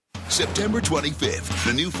September 25th,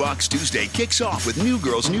 the new Fox Tuesday kicks off with New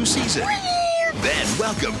Girl's new season. Then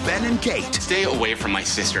welcome Ben and Kate. Stay away from my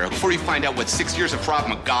sister before you find out what 6 years of Krav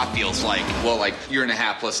Maga feels like. Well, like year and a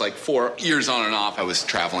half plus like 4 years on and off I was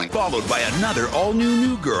traveling. Followed by another all-new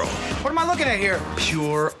New Girl. What am I looking at here?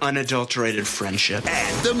 Pure, unadulterated friendship.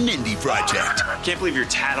 And the Mindy Project. Can't believe you're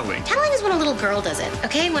tattling. Tattling is when a little girl does it,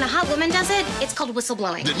 okay? When a hot woman does it, it's called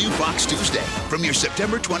whistleblowing. The new Fox Tuesday, premieres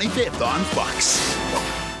September 25th on Fox.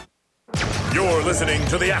 You're listening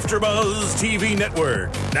to the AfterBuzz TV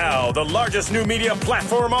Network, now the largest new media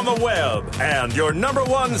platform on the web, and your number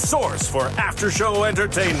one source for after-show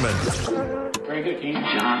entertainment. Very good, King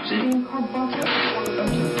Johnson.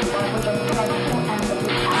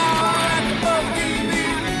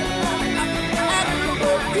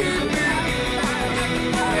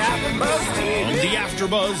 The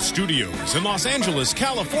AfterBuzz Studios in Los Angeles,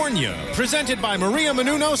 California. Presented by Maria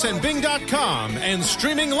Menounos and Bing.com and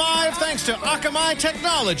streaming live thanks to Akamai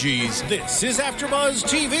Technologies. This is AfterBuzz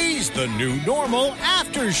TV's The New Normal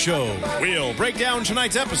After Show. We'll break down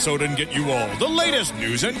tonight's episode and get you all the latest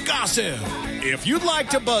news and gossip. If you'd like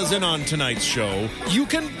to buzz in on tonight's show, you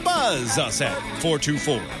can buzz us at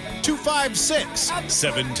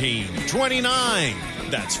 424-256-1729.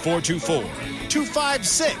 That's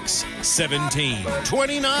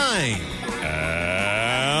 424-256-1729.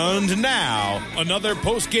 And now, another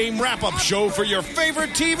post-game wrap-up show for your favorite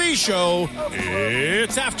TV show.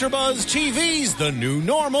 It's AfterBuzz TV's The New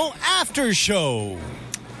Normal After Show.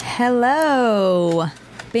 Hello.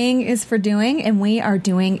 Bing is for doing, and we are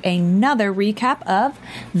doing another recap of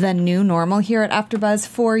The New Normal here at AfterBuzz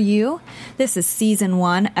for you. This is Season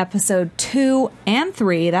 1, Episode 2 and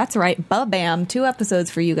 3. That's right, ba-bam, 2 episodes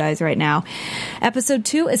for you guys right now. Episode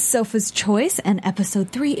 2 is Sofa's Choice, and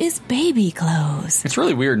Episode 3 is Baby Clothes. It's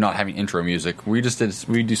really weird not having intro music. We do So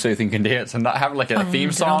You Think Can Dance and not having like a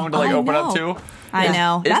theme song to like open up to. I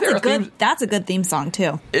know. That's a good theme song,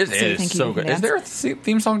 too. It is so good. Is there a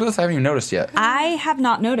theme song to this? I haven't even noticed yet. I have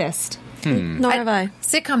not noticed. Nor have I.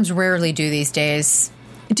 Sitcoms rarely do these days.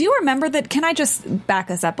 Do you remember that? Can I just back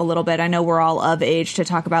us up a little bit? I know we're all of age to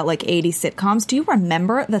talk about like 80s sitcoms. Do you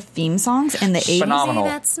remember the theme songs in the 80s? Phenomenal.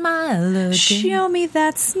 That smile again. Show me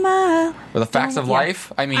that smile. Or the Facts of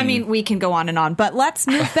Life. I mean, we can go on and on, but let's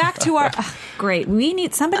move back to our. Great. We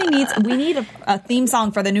need a theme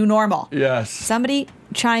song for The New Normal. Yes. Somebody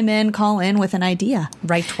chime in, call in with an idea.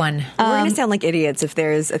 Right one. We're going to sound like idiots if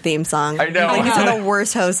there's a theme song. I know. Like, these are the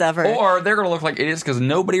worst hosts ever. Or they're going to look like idiots because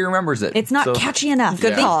nobody remembers it. It's not catchy enough.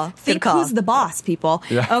 Good call. Think who's the boss, people.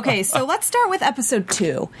 Yeah. Okay, so let's start with Episode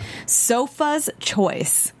 2, Sofa's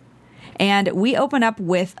Choice. And we open up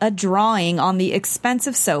with a drawing on the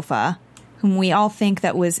expensive sofa, whom we all think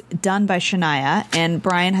that was done by Shania. And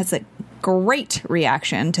Brian has a great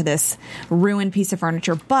reaction to this ruined piece of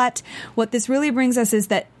furniture. But what this really brings us is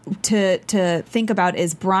that to think about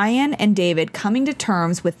is Brian and David coming to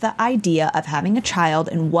terms with the idea of having a child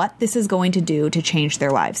and what this is going to do to change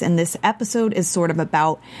their lives. And this episode is sort of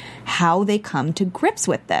about how they come to grips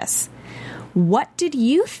with this. What did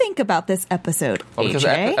you think about this episode, well, because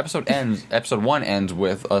AJ? episode 1 ends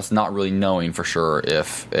with us not really knowing for sure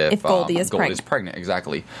if Goldie is pregnant.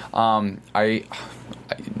 Exactly.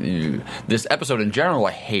 This episode in general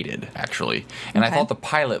I hated, actually. And I thought the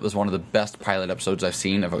pilot was one of the best pilot episodes I've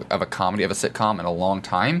seen of a comedy, of a sitcom in a long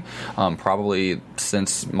time, probably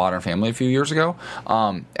since Modern Family a few years ago.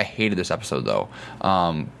 I hated this episode, though.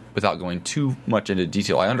 Without going too much into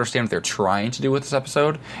detail, I understand what they're trying to do with this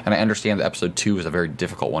episode, and I understand that episode 2 is a very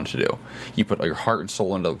difficult one to do. You put your heart and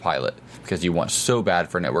soul into the pilot because you want so bad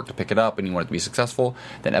for a network to pick it up and you want it to be successful.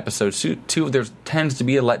 Then episode 2, there tends to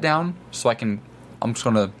be a letdown, so I'm just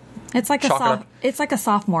going to it's like a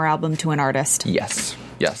sophomore album to an artist. Yes.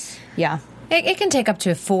 Yeah. It can take up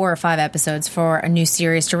to 4 or 5 episodes for a new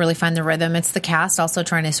series to really find the rhythm. It's the cast also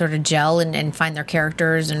trying to sort of gel and find their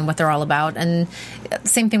characters and what they're all about. And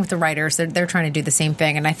same thing with the writers. They're trying to do the same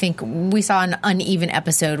thing. And I think we saw an uneven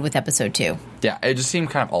episode with episode 2. Yeah, it just seemed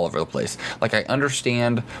kind of all over the place. Like, I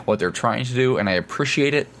understand what they're trying to do, and I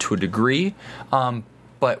appreciate it to a degree.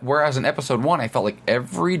 But whereas in episode 1, I felt like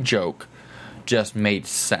every joke just made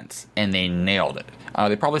sense, and they nailed it.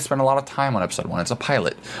 They probably spent a lot of time on episode 1. It's a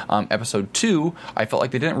pilot. Episode 2, I felt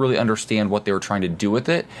like they didn't really understand what they were trying to do with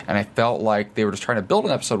it, and I felt like they were just trying to build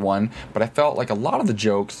on episode 1, but I felt like a lot of the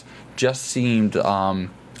jokes just seemed a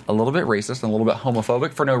little bit racist and a little bit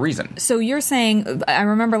homophobic for no reason. So you're saying, I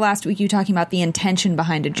remember last week you talking about the intention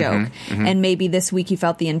behind a joke, and maybe this week you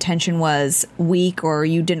felt the intention was weak or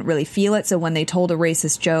you didn't really feel it, so when they told a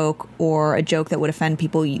racist joke or a joke that would offend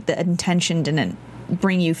people, the intention didn't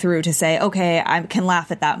bring you through to say, okay, I can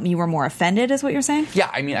laugh at that. You were more offended, is what you're saying? Yeah,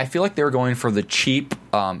 I mean, I feel like they were going for the cheap,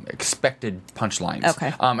 expected punchlines.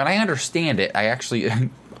 Okay. And I understand it. I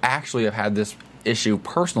actually have had this issue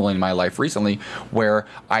personally in my life recently where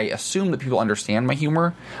I assume that people understand my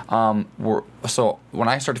humor. So when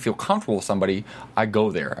I start to feel comfortable with somebody, I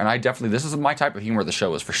go there. And I definitely, this is my type of humor the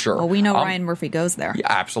show is for sure. Well, we know Ryan Murphy goes there. Yeah,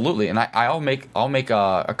 absolutely. And I'll make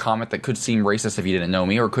a comment that could seem racist if you didn't know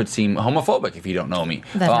me, or could seem homophobic if you don't know me.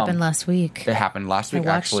 That happened last week. It happened last week,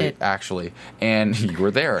 I watched it. actually. And you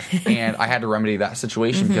were there. And I had to remedy that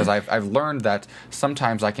situation because I've learned that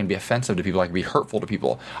sometimes I can be offensive to people, I can be hurtful to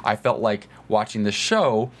people. I felt like watching this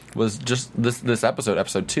show was just, this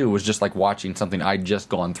episode 2, was just like watching something I'd just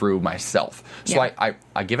gone through myself. So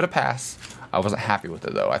I give it a pass. I wasn't happy with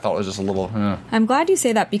it, though. I thought it was just a little... I'm glad you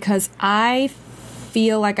say that because I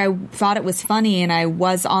feel like I thought it was funny and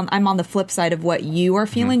I'm on the flip side of what you are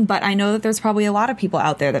feeling, but I know that there's probably a lot of people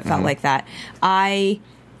out there that felt like that. I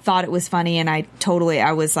thought it was funny and I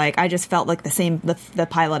just felt like the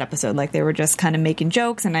pilot episode, like they were just kind of making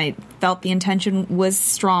jokes, and I felt the intention was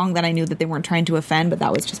strong, that I knew that they weren't trying to offend, but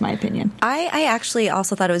that was just my opinion. I actually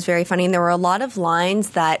also thought it was very funny, and there were a lot of lines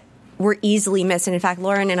that were easily missed. And in fact,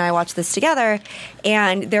 Lauren and I watched this together,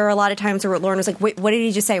 and there were a lot of times where Lauren was like, wait, what did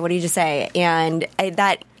he just say? What did he just say? And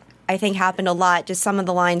that, I think, happened a lot. Just some of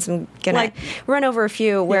the lines, I'm going to run over a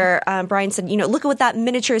few, where Brian said, look at what that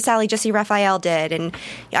miniature Sally Jesse Raphael did. And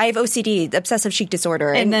I have OCD, obsessive chic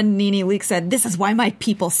disorder. And then Nene Leakes said, this is why my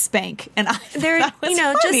people spank. And they're,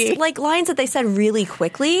 just like lines that they said really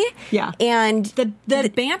quickly. Yeah. And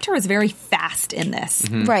the banter is very fast in this.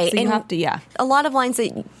 Right. So you and have to, a lot of lines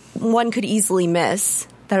that one could easily miss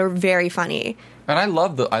that are very funny. And I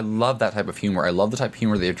love that type of humor. I love the type of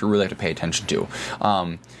humor that you really have to pay attention to.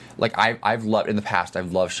 Like I've loved in the past.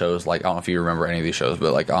 I've loved shows like, I don't know if you remember any of these shows,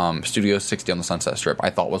 but like Studio 60 on the Sunset Strip,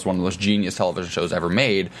 I thought was one of the most genius television shows ever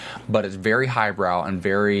made. But it's very highbrow and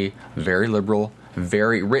very, very liberal,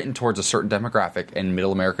 very written towards a certain demographic, and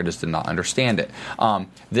Middle America just did not understand it.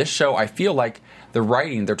 This show, I feel like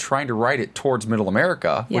they're trying to write it towards Middle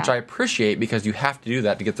America, which I appreciate, because you have to do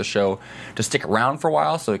that to get the show to stick around for a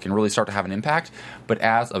while so it can really start to have an impact. But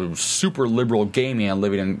as a super liberal gay man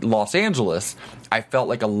living in Los Angeles, I felt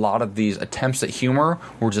like a lot of these attempts at humor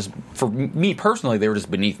were just, for me personally, they were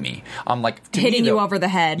just beneath me. I'm like, hitting you over the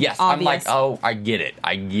head. Yes, obvious. I'm like, oh, I get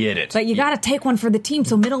it. But you got to take one for the team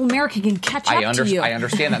so Middle America can catch up to you. I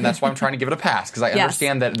understand that, and that's why I'm trying to give it a pass, because I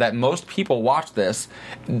understand that most people watch this,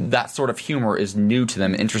 that sort of humor is new to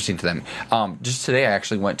them, interesting to them. Just today, I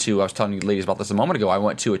was telling you ladies about this a moment ago, I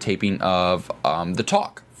went to a taping of The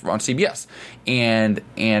Talk on CBS, and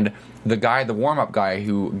the warm-up guy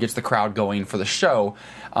who gets the crowd going for the show,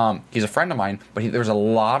 he's a friend of mine, but there's a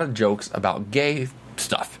lot of jokes about gay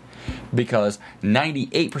stuff, because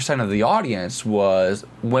 98% of the audience was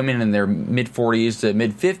women in their mid-40s to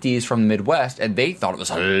mid-50s from the Midwest, and they thought it was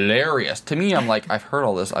hilarious. To me, I'm like, I've heard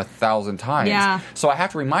all this 1,000 times. Yeah. So I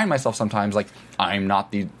have to remind myself sometimes, like, I'm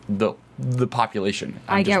not the population.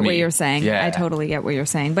 I get what you're saying. Yeah. I totally get what you're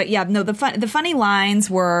saying. But yeah, no, the funny lines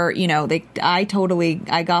were,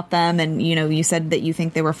 I got them, and you said that you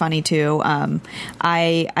think they were funny too.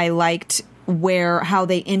 I liked how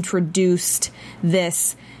they introduced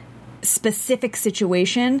this specific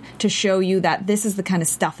situation to show you that this is the kind of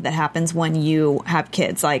stuff that happens when you have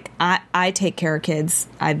kids. Like, I take care of kids.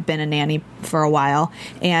 I've been a nanny for a while,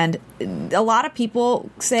 and a lot of people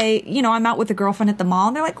say, I'm out with a girlfriend at the mall,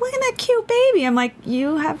 and they're like, look at that cute baby. I'm like,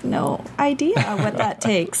 you have no idea what that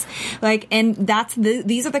takes. Like, and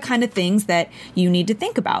these are the kind of things that you need to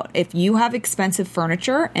think about. If you have expensive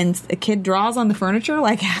furniture and a kid draws on the furniture,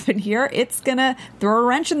 like happened here, it's gonna throw a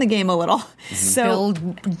wrench in the game a little. So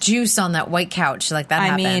build juice on that white couch, like that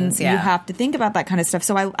happens. You have to think about that kind of stuff.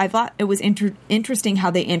 So I thought it was interesting how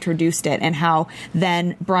they introduced it, and how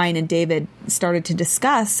then Brian and David started to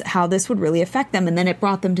discuss how this would really affect them, and then it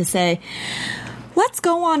brought them to say, let's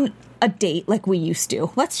go on a date like we used to.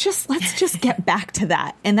 Let's just get back to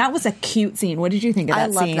that. And that was a cute scene. What did you think of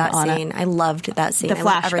that scene? I loved that scene. The I flashback.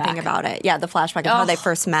 loved everything about it. Yeah, the flashback of how they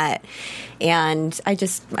first met. And I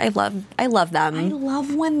love them. I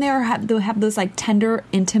love when they have those like tender,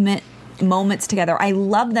 intimate moments together. I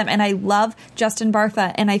love them, and I love Justin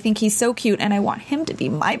Bartha, and I think he's so cute, and I want him to be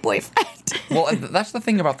my boyfriend. Well, that's the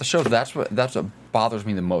thing about the show. That's what bothers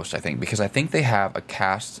me the most, I think, because I think they have a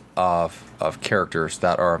cast of characters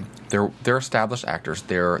that are they're established actors.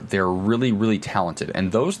 They're really, really talented,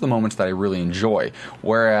 and those are the moments that I really enjoy.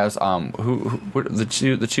 Whereas the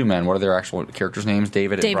two men, what are their actual characters' names?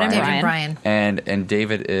 David and Brian. And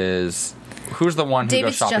David is, who's the one who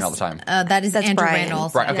goes shopping all the time? That's Andrew Brian.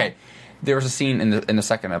 Reynolds. Right. Okay. there was a scene in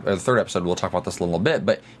the third episode. We'll talk about this a little bit,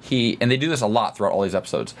 but and they do this a lot throughout all these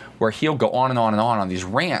episodes, where he'll go on and on and on these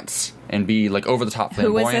rants and be like over the top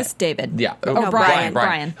flamboyant. Who is this? David? Yeah. No,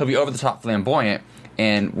 Brian. He'll be over the top flamboyant,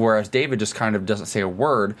 and whereas David just kind of doesn't say a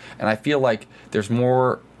word, and I feel like there's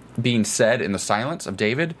more being said in the silence of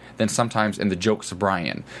David than sometimes in the jokes of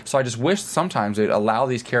Brian. So I just wish sometimes they'd allow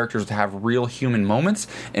these characters to have real human moments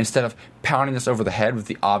instead of pounding us over the head with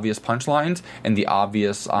the obvious punchlines and the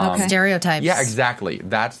obvious stereotypes. Yeah, exactly.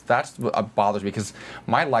 That's what bothers me, because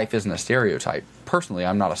my life isn't a stereotype. Personally,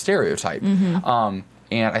 I'm not a stereotype. Mm-hmm.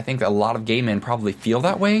 And I think that a lot of gay men probably feel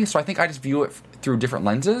that way. So I think I just view it through different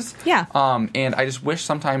lenses. Yeah. And I just wish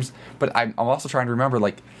sometimes, but I'm also trying to remember,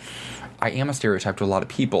 like, I am a stereotype to a lot of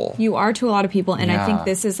people. You are to a lot of people, and I think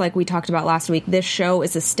this is, like we talked about last week, this show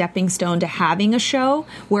is a stepping stone to having a show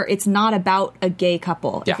where it's not about a gay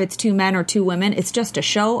couple. Yeah. If it's 2 men or 2 women, it's just a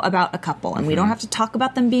show about a couple, and we don't have to talk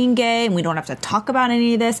about them being gay, and we don't have to talk about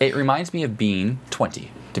any of this. It reminds me of being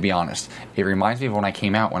 20. To be honest, it reminds me of when I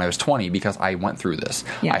came out when I was 20, because I went through this.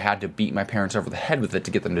 Yeah. I had to beat my parents over the head with it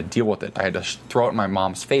to get them to deal with it. I had to throw it in my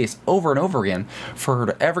mom's face over and over again for her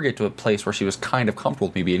to ever get to a place where she was kind of comfortable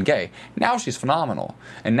with me being gay. Now she's phenomenal.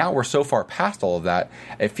 And now we're so far past all of that,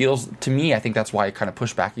 it feels, to me, I think that's why I kind of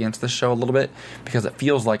push back against this show a little bit, because it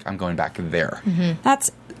feels like I'm going back there. Mm-hmm. That's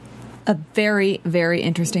a very, very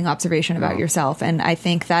interesting observation about yourself. And I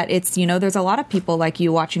think that it's, there's a lot of people like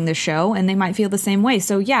you watching this show, and they might feel the same way.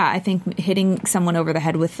 So, yeah, I think hitting someone over the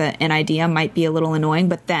head with an idea might be a little annoying.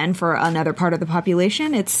 But then for another part of the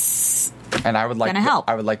population, it's and I would like help.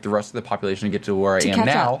 I would like the rest of the population to get to where I am catch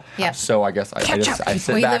now. up. Yep. So I guess I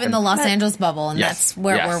sit we back live in the Los Angeles bubble, and Yes. that's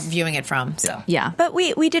where Yes. we're viewing it from. So. Yeah. But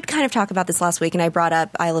we did kind of talk about this last week, and I brought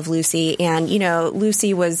up I Love Lucy, and,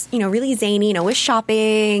 Lucy was, really zany, with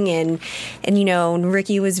shopping, and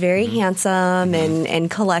Ricky was very handsome and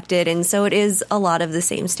collected, and so it is a lot of the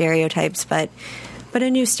same stereotypes, but a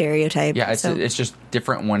new stereotype. Yeah, it's just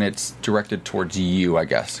different when it's directed towards you, I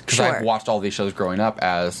guess. Because I've watched all these shows growing up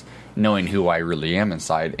as knowing who I really am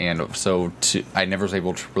inside, and so I never was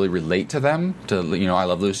able to really relate to them. To I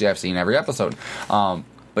Love Lucy, I've seen every episode,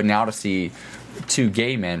 but now to see 2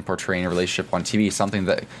 gay men portraying a relationship on TV, something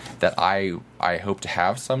that I hope to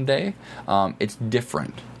have someday. It's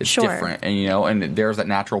different. It's different, and and there's that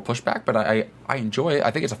natural pushback. But I enjoy it.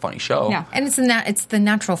 I think it's a funny show. Yeah, and it's the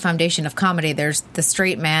natural foundation of comedy. There's the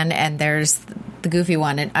straight man, and there's the goofy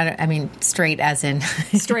one. And I mean, straight as in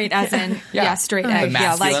straight edge, the masculine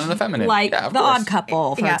and the feminine, like of the course. Odd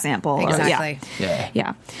Couple, for example. Exactly.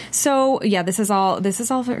 Yeah. So this is all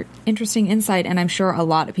very interesting insight, and I'm sure a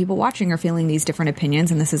lot of people watching are feeling these different opinions,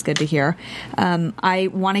 and this is good to hear. I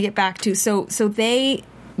want to get back to so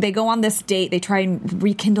they go on this date. They try and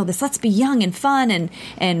rekindle this. Let's be young and fun.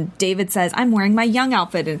 And David says, "I'm wearing my young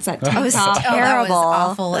outfit." And it's that tank top. Terrible. That was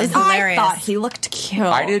awful. It's hilarious. I thought he looked cute.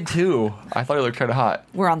 I did too. I thought he looked kind of hot.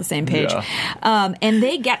 We're on the same page. Yeah. And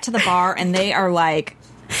they get to the bar, and they are like,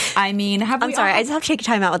 I mean, I'm sorry, I just have to take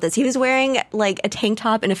time out with this. He was wearing like a tank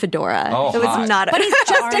top and a fedora. Oh, it was hot. not. But he's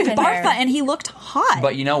just in Bartha, and he looked hot.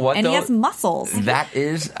 But you know what? And though? he has muscles. That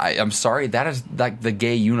is, I'm sorry, that is like the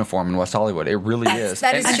gay uniform in West Hollywood. It really is.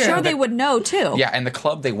 That is I'm true. sure they would know too. Yeah, and the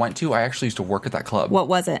club they went to, I actually used to work at that club. What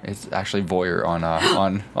was it? It's actually Voyeur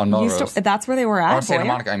on Melrose. That's where they were at. Or Santa Voyeur?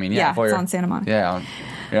 Monica. I mean, yeah, Voyeur. It's on Santa Monica. Yeah.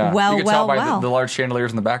 Yeah. Well, you can tell by well. the large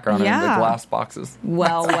chandeliers in the background and the glass boxes.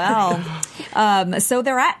 Well. So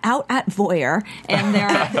they're out at Voyeur, and they're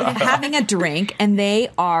having a drink, and they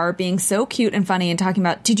are being so cute and funny and talking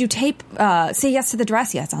about, did you tape Say Yes to the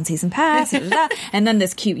Dress? Yeah, it's on season pass. And then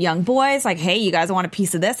this cute young boy is like, hey, you guys want a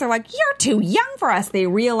piece of this? They're like, you're too young for us. They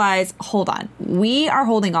realize, hold on, we are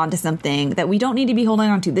holding on to something that we don't need to be holding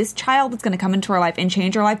on to. This child is going to come into our life and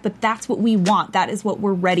change our life, but that's what we want. That is what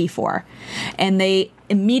we're ready for. And they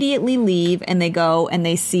immediately leave, and they go and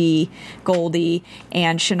they see Goldie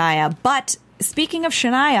and Shania. But speaking of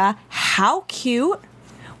Shania, how cute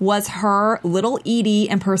was her little Edie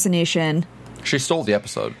impersonation? She stole the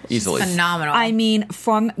episode easily. Phenomenal. I mean,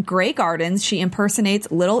 from Grey Gardens, she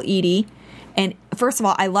impersonates little Edie. And first of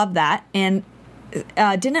all, I love that. And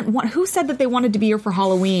who said that they wanted to be her for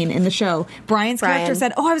Halloween in the show? Brian's character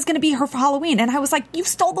said, I was going to be her for Halloween. And I was like, you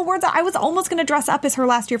stole the words. I was almost going to dress up as her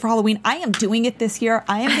last year for Halloween. I am doing it this year.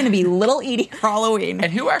 I am going to be little Edie for Halloween.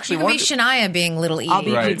 And who actually you can be Shania being little Edie. I'll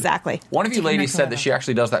be exactly. One of you ladies said that she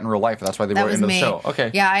actually does that in real life, and that's why they wrote it into the show.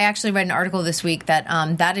 Okay. Yeah, I actually read an article this week that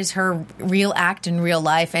that is her real act in real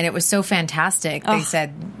life, and it was so fantastic. They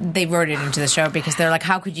said they wrote it into the show because they're like,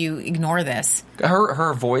 how could you ignore this?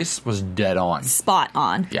 Her voice was dead on. spot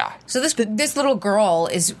on. Yeah. So this little girl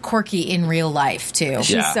is quirky in real life too.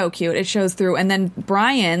 She's so cute. It shows through. And then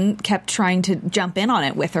Brian kept trying to jump in on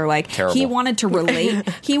it with her. Like, Terrible. he wanted to relate.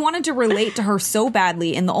 He wanted to relate to her so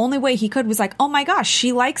badly, and the only way he could was like, oh my gosh,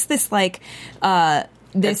 she likes this like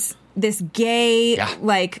this gay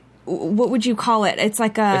like. What would you call it? It's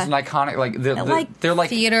like a... It's an iconic... they're like...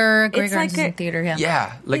 Theater. Greg It's like Gardens in theater, yeah.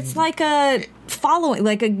 Yeah. it's like a following...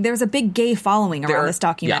 there's a big gay following around this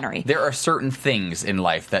documentary. Yeah, there are certain things in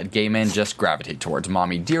life that gay men just gravitate towards.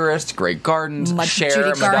 Mommy Dearest, Greg Gardens, Cher,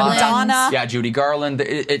 Judy Garland. Madonna. Yeah, Judy Garland.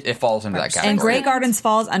 It falls into that category. And Grey Gardens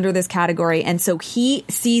falls under this category, and so Brian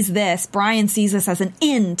sees this as an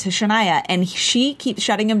in to Shania, and she keeps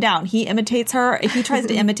shutting him down. He imitates her. He tries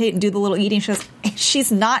to imitate and do the little eating. She goes,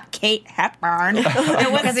 she's not Kate Hepburn.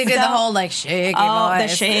 Because he did the whole like shaky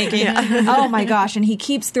voice. The shaking. Oh my gosh. And he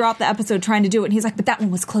keeps throughout the episode trying to do it, and he's like, but that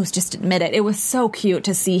one was close, just admit it. It was so cute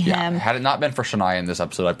to see him. Yeah. Had it not been for Shania in this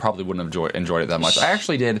episode, I probably wouldn't have enjoyed it that much. I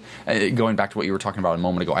actually did, going back to what you were talking about a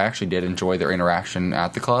moment ago, I actually did enjoy their interaction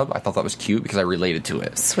at the club. I thought that was cute because I related to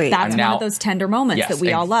it. Sweet. That's one of those tender moments that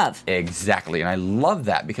we all love. Exactly. And I love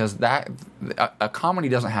that because a comedy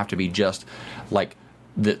doesn't have to be just like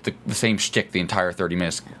the same shtick the entire 30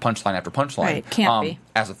 minutes, punchline after punchline. Right, can't be.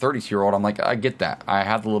 As a 30-year-old, I'm like, I get that. I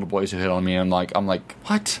have the little boys who hit on me, and I'm like,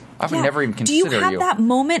 what? I would never even consider you. Do you have that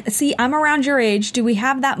moment? See, I'm around your age. Do we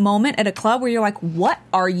have that moment at a club where you're like, what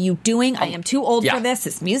are you doing? I am too old for this.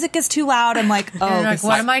 This music is too loud. I'm like,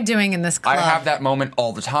 what am I doing in this club? I have that moment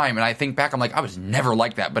all the time, and I think back, I'm like, I was never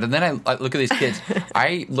like that. But then I look at these kids.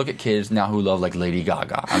 I look at kids now who love like Lady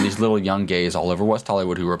Gaga, and these little young gays all over West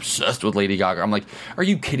Hollywood who are obsessed with Lady Gaga. I'm like, are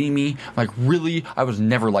you kidding me? I'm like, really? I was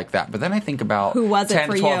never like that. But then I think about who was 10 it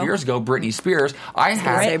for 12 you? years ago, Britney Spears. I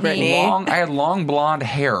had long blonde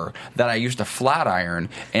hair that I used to flat iron,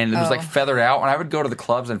 and it was like feathered out, and I would go to the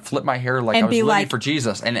clubs and flip my hair like I was living for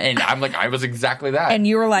Jesus, and I'm like, I was exactly that. And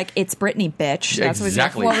you were like, it's Britney, bitch. That's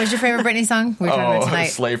exactly. What was your favorite Britney song? We were talking about tonight.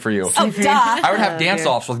 Slave for You. Duh. I would have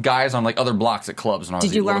dance-offs with guys on like other blocks at clubs when I was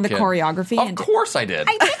Did you learn the choreography? Of course I did.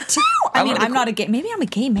 I did too. I mean, I'm not a gay. Maybe I'm a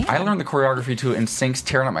gay man. I learned the choreography to NSYNC's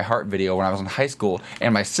 "Tearing Up My Heart" video when I was in high school,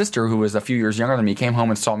 and my sister, who was a few years younger than me, came home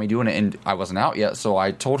and saw me doing it, and I wasn't out yet, so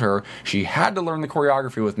I told her she had to learn the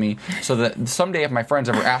choreography with me, so that someday if my friends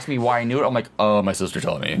ever asked me why I knew it, I'm like, oh, my sister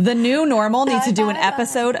told me. The New Normal needs to do an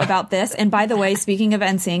episode about this. And by the way, speaking of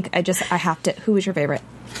NSYNC, I have to. Who was your favorite?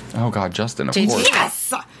 Oh God, Justin, of JT. course.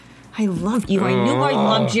 Yes. I love you. I knew I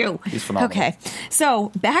loved you. He's phenomenal. Okay, so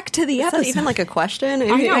back to the episode. Is that even like a question? I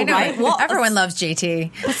know, right? Well, everyone loves JT.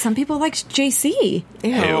 But some people like JC.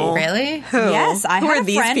 Ew. Really? Who? Yes, I Who had are a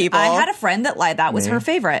these friend. people? I had a friend that was her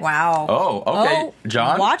favorite. Wow. Oh, okay.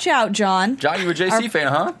 John? Watch out, John. John, you a JC fan,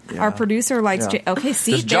 huh? Our producer likes Okay,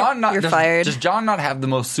 see, Does John not, You're fired. Does John not have the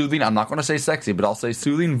most soothing, I'm not going to say sexy, but I'll say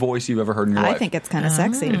soothing voice you've ever heard in your life? I think it's kind of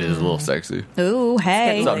sexy. It is a little sexy. Ooh,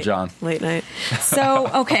 hey. What's up, John? Late night.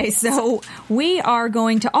 So we are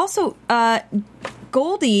going to also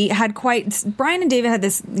Goldie had Brian and David had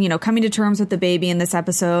this, coming to terms with the baby in this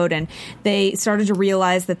episode, and they started to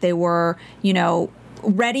realize that they were,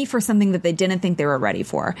 ready for something that they didn't think they were ready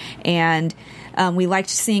for. And we liked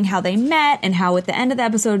seeing how they met and how at the end of the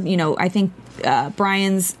episode, I think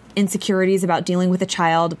Brian's insecurities about dealing with a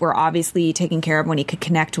child were obviously taken care of when he could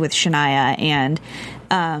connect with Shania, and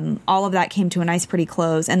all of that came to a nice, pretty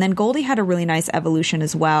close. And then Goldie had a really nice evolution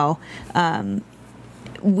as well.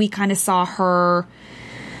 We kind of saw her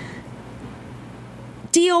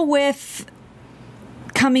dealing with,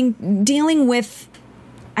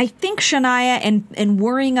 I think, Shania and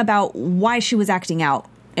worrying about why she was acting out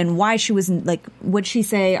and why she was like, would she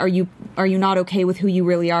say, are you not okay with who you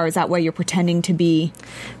really are? Is that why you're pretending to be?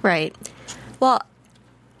 Right. Well,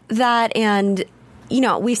 that, and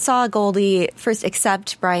we saw Goldie first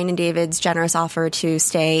accept Brian and David's generous offer to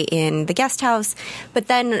stay in the guest house, but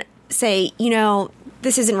then say,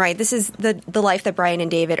 this isn't right. This is the life that Brian and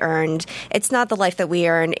David earned. It's not the life that we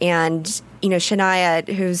earn. And, Shania,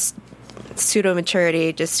 whose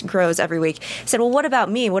pseudo-maturity just grows every week, said, well, what about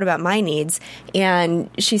me? What about my needs? And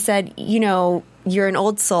she said, you're an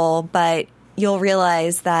old soul, but you'll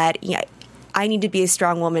realize that I need to be a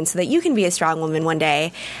strong woman so that you can be a strong woman one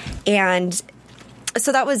day. And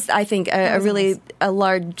so that was, I think, a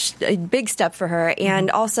big step for her. And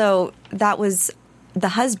also that was the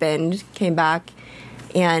husband came back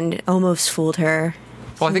and almost fooled her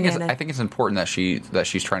Well, I think it's important that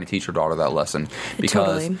she's trying to teach her daughter that lesson,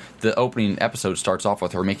 because the opening episode starts off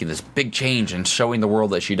with her making this big change and showing the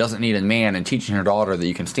world that she doesn't need a man, and teaching her daughter that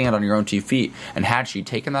you can stand on your own 2 feet. And had she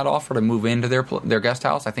taken that offer to move into their guest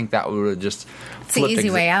house, I think that would have just it's the easy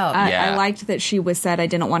way out. I liked that she said I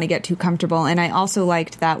didn't want to get too comfortable, and I also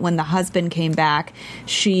liked that when the husband came back,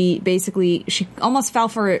 she almost fell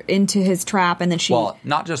into his trap, and then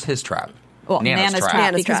not just his trap. Well, Nana's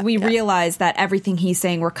trap, because we realized that everything he's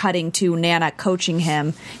saying, we're cutting to Nana coaching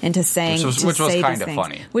him into saying, which was kind of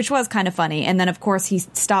funny. Which was kind of funny. And then, of course, he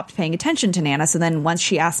stopped paying attention to Nana. So then once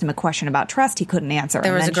she asked him a question about trust, he couldn't answer.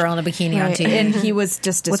 There was a girl in a bikini on TV. And he was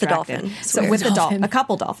just distracted. With a dolphin. A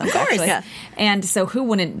couple dolphins, actually. Yeah. And so who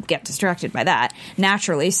wouldn't get distracted by that,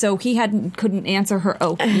 naturally? So he couldn't answer her.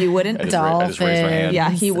 Oh, you wouldn't? I just raised my hand. Yeah,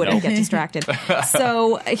 he wouldn't get distracted.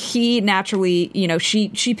 So he naturally,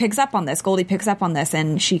 she picks up on this. Goldie picks up on this,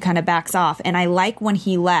 and she kind of backs off. And I like when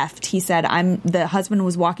he left, he said, the husband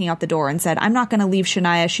was walking out the door and said, I'm not going to leave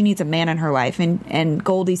Shania. She needs a man in her life. And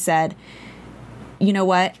Goldie said, you know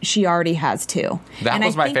what? She already has two. That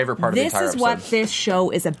was my favorite part of the entire episode. This is what this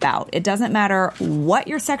show is about. It doesn't matter what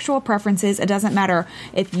your sexual preference is. It doesn't matter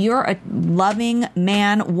if you're a loving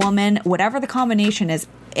man, woman, whatever the combination is,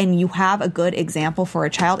 and you have a good example for a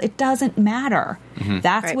child. It doesn't matter. Mm-hmm.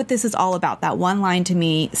 That's what this is all about. That one line to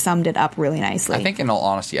me summed it up really nicely. I think, in all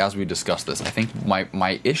honesty, as we discussed this, I think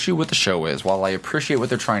my issue with the show is, while I appreciate what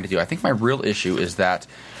they're trying to do, I think my real issue is that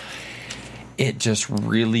it just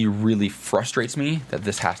really, really frustrates me that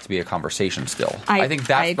this has to be a conversation still. I think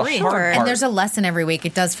that's the hard part. And there's a lesson every week.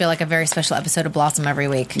 It does feel like a very special episode of Blossom every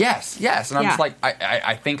week. Yes. And I'm just like,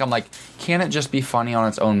 I think I'm like, can it just be funny on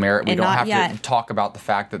its own merit? We don't have to talk about the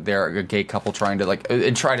fact that they're a gay couple trying to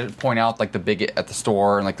and try to point out the bigot at the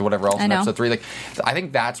store and whatever else in episode 3. I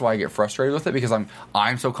think that's why I get frustrated with it, because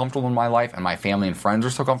I'm so comfortable in my life, and my family and friends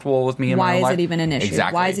are so comfortable with me in my life. Why is it even an issue?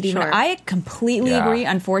 Exactly. Why is it even? I completely agree.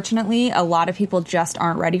 Unfortunately, a lot of people just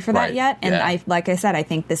aren't ready for that yet. And like I said, I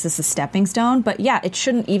think this is a stepping stone. But it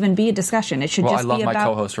shouldn't even be a discussion. It should just be about... I love my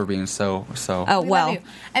co-host for being so Oh, well.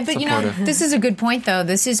 But this is a good point, though.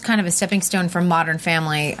 This is kind of a stepping stone from Modern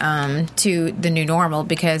Family to the new normal,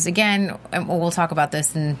 because, again, we'll talk about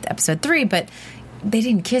this in episode 3, but they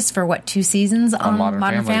didn't kiss for 2 seasons on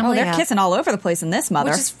Modern Family? Oh, they're kissing all over the place in this,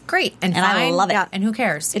 Mother. Which is great and fine. I love it. Yeah. And who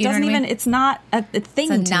cares? It doesn't even. It's not a thing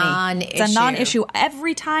to me. It's a non-issue.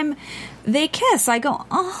 Every time they kiss, I go,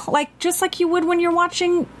 oh, just like you would when you're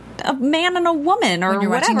watching a man and a woman, or when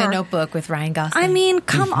you're whatever. watching The Notebook with Ryan Gosling. I mean,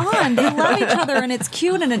 come on. They love each other, and it's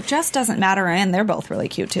cute, and it just doesn't matter. And they're both really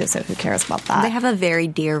cute, too, so who cares about that? They have a very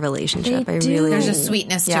dear relationship. They do. There's a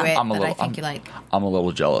sweetness to it that I think you like. I'm a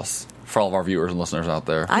little jealous. For all of our viewers and listeners out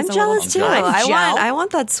there, I'm jealous too. I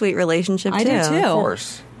want that sweet relationship too. I do too. Of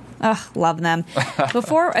course. Ugh, love them.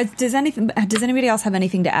 Before, does anybody else have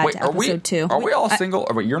anything to add to episode 2? Are we all single?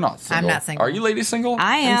 Wait, you're not single. I'm not single. Are you ladies single?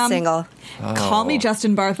 I am. I'm single. Call me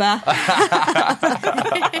Justin Bartha.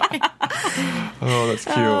 Oh, that's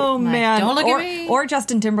cute. Oh, man. Don't look at me. Or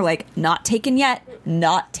Justin Timberlake. Not taken yet.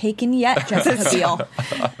 Not taken yet, Jessica Biel.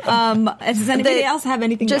 Does anybody else have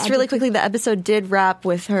anything to add? Just really quickly, the episode did wrap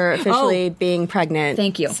with her officially being pregnant.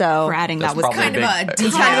 Thank you for adding that. Was kind of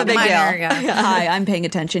a big deal. Hi, I'm paying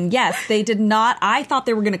attention. Yes, they did not. I thought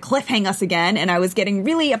they were going to cliffhang us again, and I was getting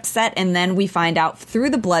really upset, and then we find out through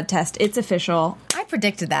the blood test, it's official. I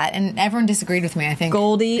predicted that, and everyone disagreed with me, I think.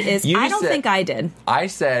 Goldie is... I don't think I did. I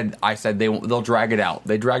said they'll drag it out.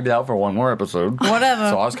 They dragged it out for one more episode. Whatever.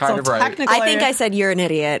 So I was kind of right. I think I said, you're an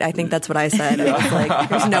idiot. I think that's what I said. I was like,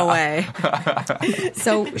 there's no way.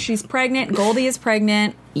 So she's pregnant. Goldie is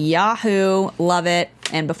pregnant. Yahoo. Love it.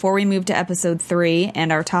 And before we move to episode 3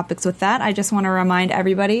 and our topics with that, I just want to remind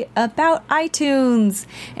everybody about iTunes.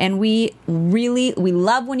 And we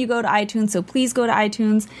love when you go to iTunes, so please go to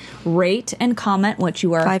iTunes, rate and comment what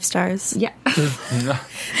you are. 5 stars. Yeah.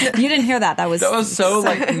 You didn't hear that. That was so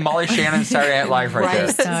like Molly Shannon Saturday Night Live right there.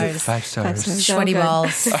 5 stars. 5 stars. Sweaty balls.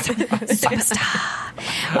 Superstar.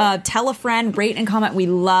 Tell a friend, rate and comment. We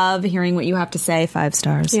love hearing what you have to say. 5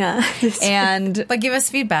 stars. Yeah. But give us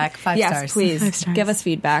feedback. 5 yes, stars. Please. 5 stars. Give us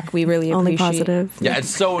feedback. We really Only appreciate positive. Yeah, it's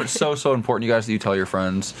so important, you guys, that you tell your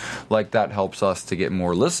friends. Like, that helps us to get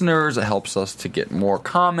more listeners. It helps us to get more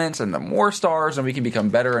comments and more stars, and we can become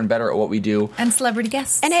better and better at what we do. And celebrity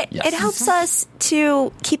guests. And it helps us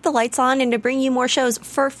to keep the lights on and to bring you more shows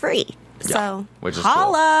for free. Yeah, so, which is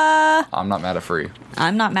holla! Cool. I'm not mad at free.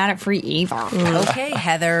 I'm not mad at free either. Okay,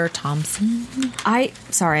 Heather Thompson. I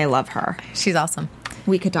love her. She's awesome.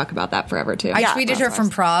 We could talk about that forever, too. I tweeted her from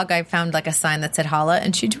Prague. I found like a sign that said holla,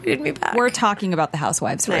 and she tweeted me back. We're talking about the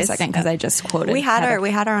housewives for a second because I just quoted. We had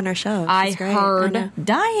her on our show. I heard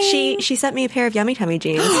dying. She sent me a pair of Yummy Tummy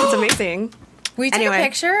jeans. It's amazing. Will you take a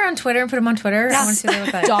picture on Twitter and put them on Twitter? Yes. I want to see what they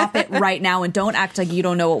look like. Stop it right now and don't act like you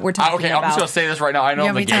don't know what we're talking about. I'm just going to say this right now. I know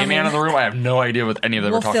I'm the gay man in the room. I have no idea what any of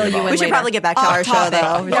them are talking about. We should probably get back to our show,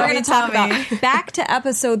 though. We're going to talk about back to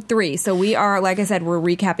episode 3. So we are, like I said, we're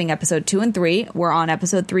recapping episode 2 and 3. We're on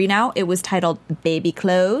episode 3 now. It was titled Baby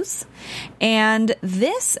Clothes. And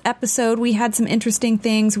this episode, we had some interesting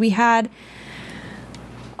things. We had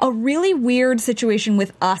a really weird situation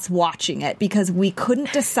with us watching it because we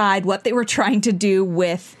couldn't decide what they were trying to do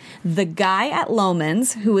with the guy at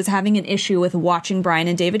Loman's who was having an issue with watching Brian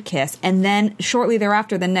and David kiss. And then shortly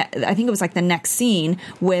thereafter, I think it was like the next scene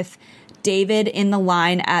with David in the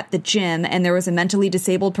line at the gym, and there was a mentally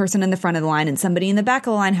disabled person in the front of the line and somebody in the back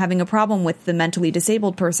of the line having a problem with the mentally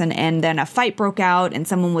disabled person, and then a fight broke out and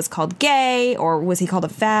someone was called gay, or was he called a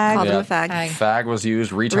fag? Called him a fag. Fag was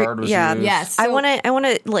used, retard was used. Yes. So, I want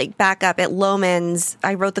to like back up at Loman's.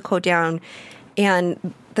 I wrote the quote down,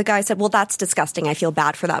 and the guy said, well, that's disgusting. I feel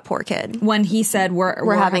bad for that poor kid. When he said,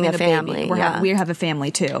 we're having a family. Baby. We have a family,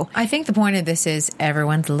 too. I think the point of this is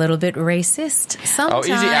everyone's a little bit racist sometimes.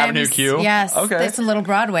 Oh, Easy Avenue Q? Yes. Okay. There's a little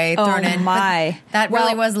Broadway thrown in. My. That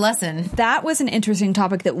really was a lesson. That was an interesting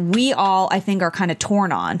topic that we all, I think, are kind of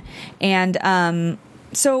torn on. And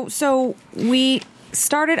so we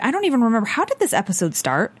started, I don't even remember, how did this episode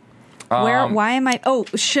start? Why am I? Oh,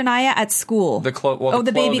 Shania at school. The baby clothes.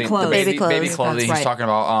 The baby clothing. That's He's right. talking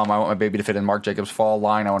about, I want my baby to fit in Marc Jacobs' fall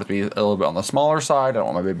line. I want it to be a little bit on the smaller side. I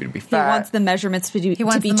don't want my baby to be fat. He wants the measurements to be. He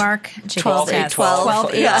wants the Marc Jacobs 12,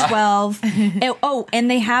 12.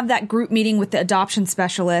 And they have that group meeting with the adoption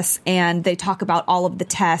specialists, and they talk about all of the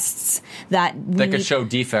tests that could show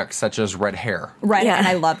defects such as red hair. Right, and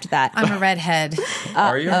I loved that. I'm a redhead.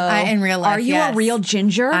 Are you? In real life, Are you a real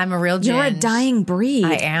ginger? I'm a real ginger. You're a dying breed.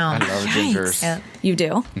 I am. I love gingers. Yeah. You do?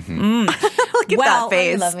 Mm-hmm. Look at that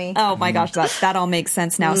face. You love me. Oh my gosh, that all makes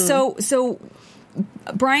sense now. So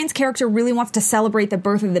Brian's character really wants to celebrate the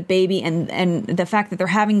birth of the baby and the fact that they're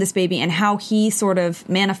having this baby, and how he sort of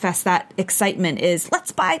manifests that excitement is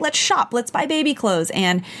let's shop, let's buy baby clothes.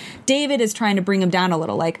 And David is trying to bring him down a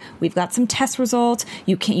little, like, we've got some test results,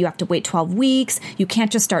 you have to wait 12 weeks, you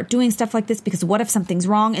can't just start doing stuff like this because what if something's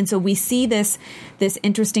wrong? And so we see this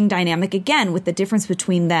interesting dynamic again with the difference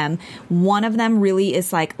between them. One of them really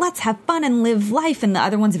is like, let's have fun and live life, and the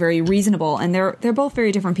other one's very reasonable, and they're both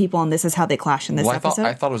very different people, and this is how they clash in this episode.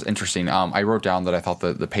 I thought it was interesting. I wrote down that I thought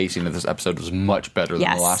the pacing of this episode was much better than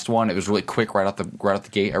the last one. It was really quick right out the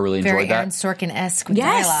gate. I really enjoyed that. Very Aaron Sorkin-esque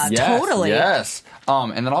dialogue. Yes, totally. Yes.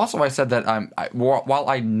 And then also I said that while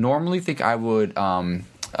I normally think I would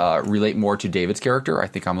relate more to David's character, I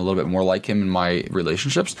think I'm a little bit more like him in my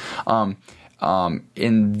relationships.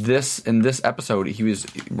 In this episode, he was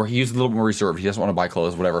a little bit more reserved. He doesn't want to buy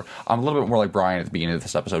clothes, whatever. I'm a little bit more like Brian at the beginning of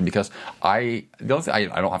this episode because I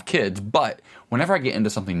don't have kids, but whenever I get into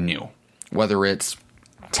something new, whether it's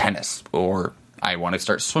tennis or I want to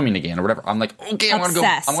start swimming again or whatever, I'm like, okay, I'm going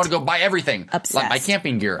to go buy everything. Obsessed. Like my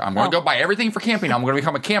camping gear. I'm going to go buy everything for camping. I'm going to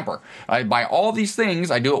become a camper. I buy all these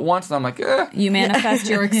things. I do it once and I'm like, You manifest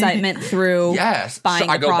your excitement through buying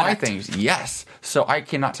I go product. buy things. Yes. So I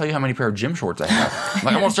cannot tell you how many pair of gym shorts I have.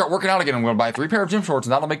 Like, I want to start working out again. I'm going to buy 3 pair of gym shorts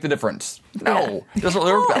and that'll make the difference. No, it doesn't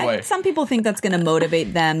really work that way. Some people think that's going to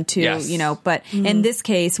motivate them to, but in this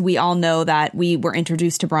case, we all know that we were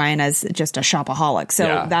introduced to Brian as just a shopaholic.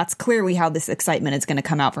 So that's clearly how this excitement is going to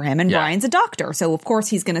come out for him. And Brian's a doctor. So of course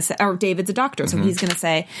he's going to say, or David's a doctor. So he's going to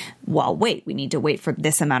say, well, wait, we need to wait for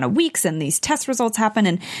this amount of weeks and these test results happen.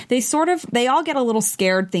 And they all get a little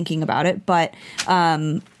scared thinking about it, but,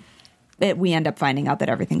 we end up finding out that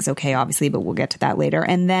everything's okay, obviously, but we'll get to that later.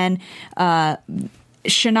 And then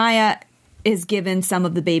Shania is given some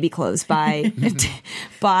of the baby clothes by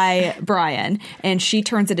Brian, and she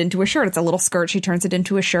turns it into a shirt. It's a little skirt. She turns it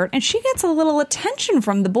into a shirt, and she gets a little attention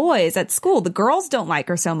from the boys at school. The girls don't like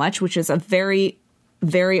her so much, which is a very,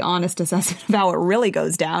 very honest assessment of how it really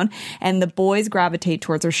goes down. And the boys gravitate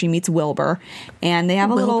towards her. She meets Wilbur, and they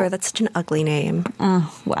have a little... Wilbur, that's such an ugly name.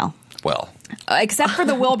 Well. Except for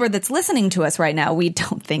the Wilbur that's listening to us right now. We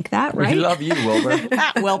don't think that, right? We love you, Wilbur.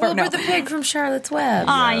 Wilbur, no. the pig from Charlotte's Web.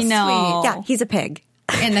 I know. Yeah, he's a pig.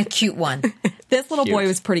 And the cute one. This little boy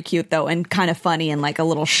was pretty cute, though, and kind of funny and like a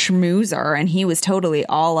little schmoozer. And he was totally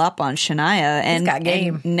all up on Shania. And, He's got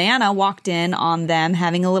game. And Nana walked in on them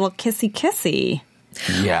having a little kissy-kissy.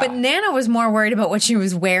 Yeah. But Nana was more worried about what she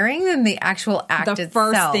was wearing than the actual act The itself.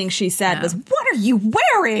 first thing she said was, "What are you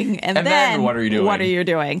wearing?" And then, "What are you doing?" What are you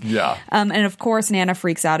doing? Yeah. And of course, Nana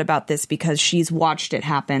freaks out about this because she's watched it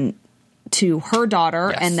happen to her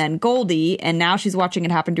daughter and then Goldie, and now she's watching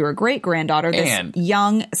it happen to her great-granddaughter, this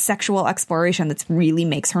young sexual exploration that really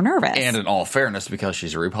makes her nervous. And in all fairness, because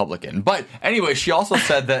she's a Republican. But anyway, she also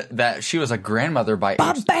said that she was a grandmother by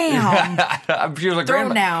age... Bam! She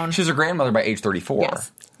was a grandmother by age 34.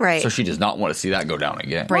 Yes. Right. So she does not want to see that go down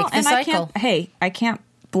again. Break the cycle. I can't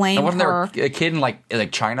blame her. Wasn't there a kid in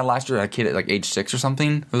like China last year, a kid at like age 6 or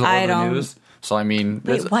something? It was all over the news. So, I mean...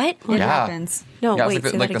 Wait, what? It happens. No, yeah, wait,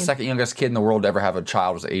 the second youngest kid in the world to ever have a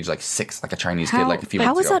child was at age like 6, like a Chinese kid, like a few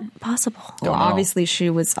months ago. How is that possible? Well, obviously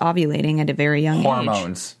she was ovulating at a very young age.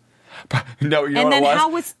 Hormones. No, you know what it was?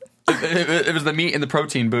 How was... It was the meat and the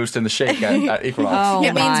protein boost in the shake at Equinox.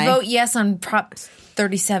 It means vote yes on Prop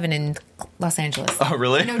 37 in Los Angeles. Oh,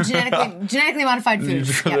 really? No, genetically modified food.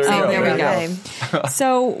 There we go.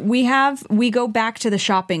 So we go back to the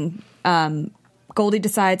shopping. Goldie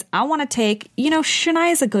decides, I want to take,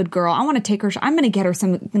 Shania's a good girl. I want to take her. I'm going to get her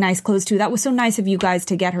some nice clothes, too. That was so nice of you guys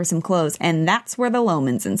to get her some clothes. And that's where the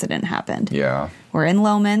Lomans incident happened. Yeah. We're in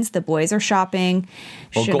Lomans. The boys are shopping.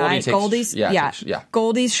 Well, Goldie's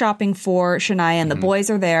shopping for Shania, and the boys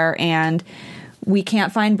are there. And we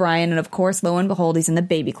can't find Brian. And, of course, lo and behold, he's in the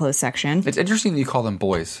baby clothes section. It's interesting that you call them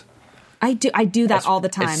boys. I do that all the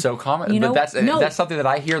time. It's so common. But that's something that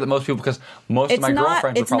I hear that most people, because most of my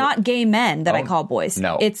girlfriends It's not gay men that I call boys.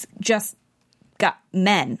 No. It's just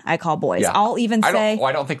men I call boys. Yeah. I'll even say...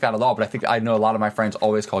 I don't think that at all, but I know a lot of my friends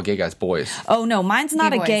always call gay guys boys. Oh, no, mine's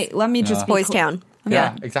not a gay... Let me just be Boys Town.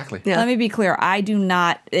 Yeah, exactly. Yeah. Let me be clear. I do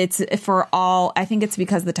not. It's for all. I think it's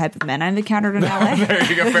because of the type of men I've encountered in LA. There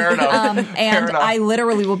you go. Fair enough. And I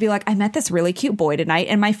literally will be like, I met this really cute boy tonight,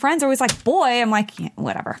 and my friends are always like, boy. I'm like, yeah,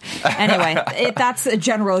 whatever. Anyway, that's a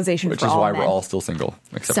generalization. Which for is all why men. we're all still single,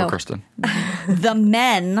 except for Kristen. The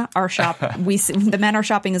men are the men are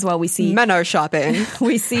shopping as well. We see men are shopping.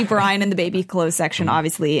 We see Brian in the baby clothes section,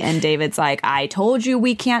 obviously, and David's like, I told you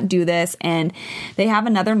we can't do this, and they have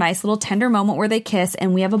another nice little tender moment where they kiss,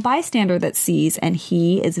 and we have a bystander that sees, and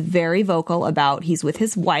he is very vocal about he's with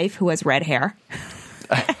his wife who has red hair.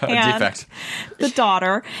 Defect. The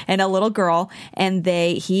daughter and a little girl, and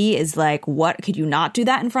he is like, what, could you not do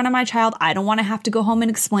that in front of my child? I don't want to have to go home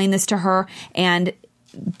and explain this to her. And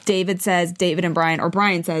David and Brian, or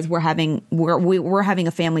Brian says, we're having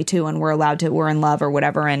a family too, and we're in love or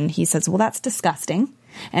whatever. And he says, well, that's disgusting,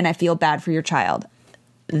 and I feel bad for your child.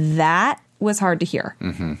 That was hard to hear.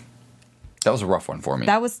 Mm-hmm. That was a rough one for me.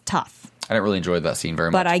 That was tough. I didn't really enjoy that scene very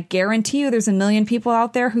much. But I guarantee you there's a million people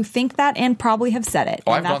out there who think that and probably have said it.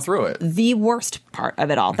 Oh, I've gone through it. The worst part of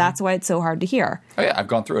it all. Mm-hmm. That's why it's so hard to hear. Oh, yeah. I've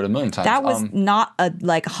gone through it a million times. That was not a,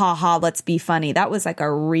 like, ha-ha, let's be funny. That was like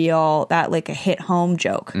a hit-home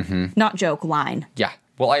joke. Mm-hmm. Not joke, line. Yeah.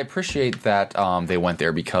 Well, I appreciate that they went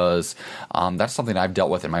there because that's something I've dealt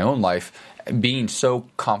with in my own life. Being so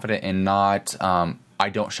confident and not... I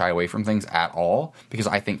don't shy away from things at all, because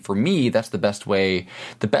I think for me, that's the best way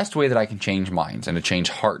that I can change minds and to change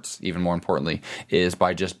hearts, even more importantly, is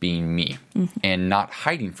by just being me and not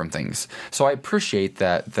hiding from things. So I appreciate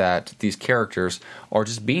that these characters are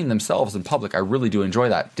just being themselves in public. I really do enjoy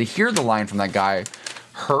that. To hear the line from that guy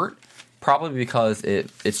hurt, probably because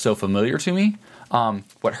it's so familiar to me.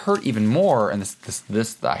 What hurt even more, and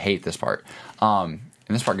this I hate this part, and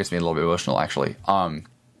this part gets me a little bit emotional, actually.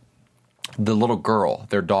 The little girl,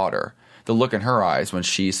 their daughter, the look in her eyes when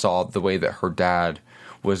she saw the way that her dad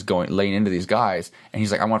was laying into these guys, and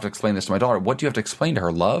he's like, I want to explain this to my daughter. What do you have to explain to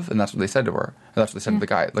her, love? And that's what they said to her. And that's what they said to the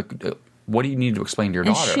guy. Like, what do you need to explain to your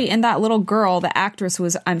daughter? And that little girl, the actress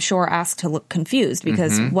was, I'm sure, asked to look confused,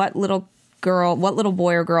 because what little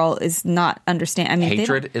boy or girl is not understand. I mean,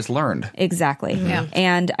 hatred is learned. Exactly. Mm-hmm. Yeah.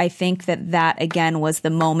 And I think that again was the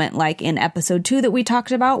moment, like in episode 2 that we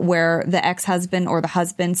talked about, where the ex-husband or the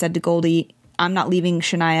husband said to Goldie, I'm not leaving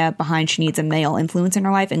Shania behind. She needs a male influence in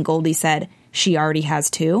her life. And Goldie said, she already has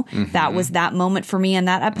 2. Mm-hmm. That was that moment for me in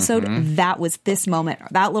that episode. Mm-hmm. That was this moment.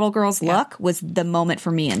 That little girl's look was the moment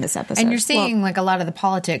for me in this episode. And you're seeing like a lot of the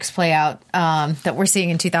politics play out that we're seeing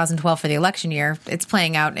in 2012 for the election year. It's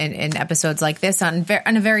playing out in episodes like this on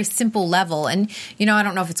a very simple level. And, I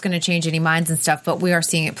don't know if it's going to change any minds and stuff, but we are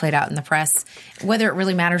seeing it played out in the press. Whether it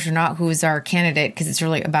really matters or not who's our candidate, because it's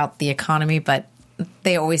really about the economy, but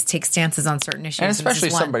they always take stances on certain issues. And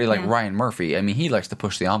especially somebody like Ryan Murphy. I mean, he likes to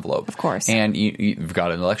push the envelope. Of course. And you've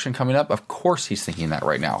got an election coming up. Of course he's thinking that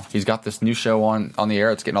right now. He's got this new show on the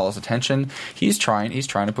air. It's getting all this attention. He's trying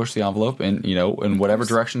to push the envelope in whatever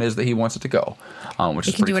direction it is that he wants it to go. Which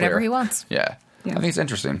he is can pretty do whatever clear. he wants. Yeah. I think it's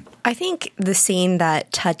interesting. I think the scene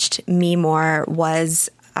that touched me more was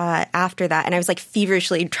after that, and I was like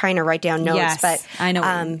feverishly trying to write down notes. Yes, but I know.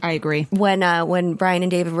 I agree. When Brian and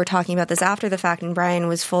David were talking about this after the fact, and Brian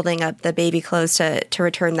was folding up the baby clothes to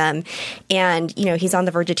return them, and he's on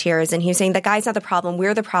the verge of tears, and he was saying the guy's not the problem,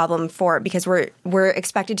 we're the problem because we're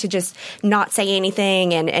expected to just not say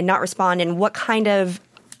anything and not respond. And what kind of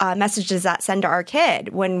message does that send to our kid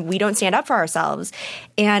when we don't stand up for ourselves?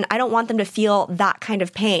 And I don't want them to feel that kind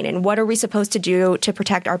of pain. And what are we supposed to do to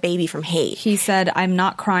protect our baby from hate? He said, I'm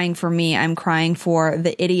not crying for me. I'm crying for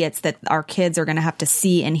the idiots that our kids are going to have to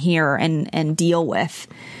see and hear and deal with.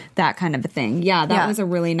 That kind of a thing. Yeah, that was a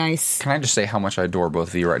really nice... Can I just say how much I adore both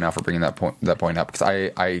of you right now for bringing that point up? Because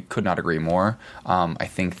I could not agree more. I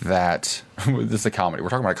think that... this is a comedy. We're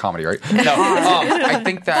talking about a comedy, right? No, I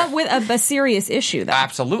think that... But with a serious issue, though.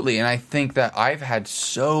 Absolutely. And I think that I've had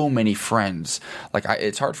so many friends. Like,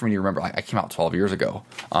 it's hard for me to remember. I came out 12 years ago.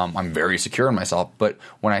 I'm very secure in myself. But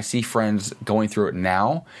when I see friends going through it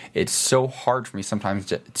now, it's so hard for me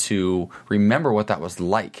sometimes to remember what that was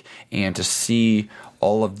like and to see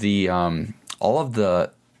all of the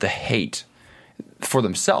hate for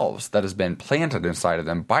themselves that has been planted inside of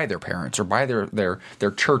them by their parents or by their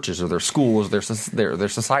churches or their schools, their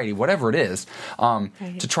society, whatever it is.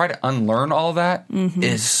 To try to unlearn all that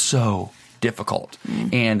is so difficult,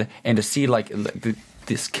 and to see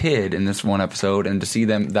this kid in this one episode, and to see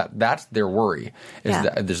them that's their worry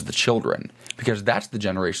is the children. Because that's the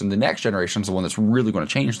generation. The next generation is the one that's really going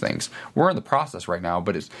to change things. We're in the process right now,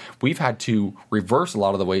 but we've had to reverse a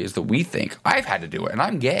lot of the ways that we think. I've had to do it, and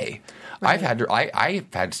I'm gay. Right.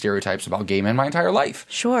 I've had stereotypes about gay men my entire life.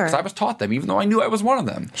 Sure. Because I was taught them, even though I knew I was one of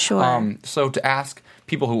them. Sure. So to ask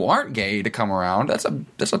people who aren't gay to come around, that's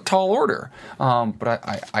a tall order. But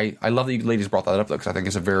I love that you ladies brought that up, though, because I think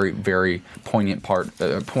it's a very, very poignant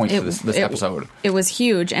point to this episode. It was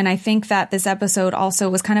huge, and I think that this episode also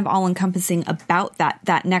was kind of all-encompassing about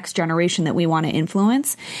that next generation that we want to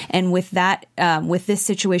influence. And with that, with this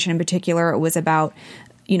situation in particular, it was about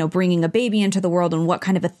bringing a baby into the world and what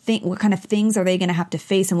kind of things are they going to have to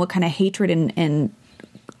face, and what kind of hatred and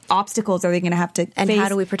obstacles are they going to have to face? And how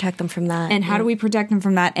do we protect them from that? And how do we protect them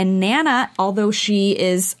from that? And Nana, although she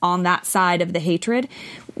is on that side of the hatred,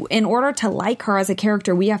 in order to like her as a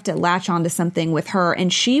character, we have to latch onto something with her.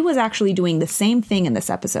 And she was actually doing the same thing in this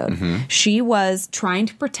episode. She was trying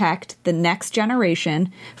to protect the next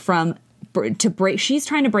generation from she's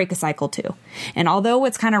trying to break a cycle too. And although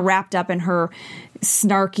it's kind of wrapped up in her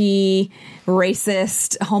snarky,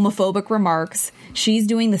 racist, homophobic remarks, she's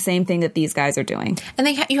doing the same thing that these guys are doing. And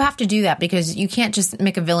you have to do that because you can't just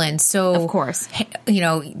make a villain. So, of course,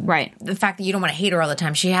 right. The fact that you don't want to hate her all the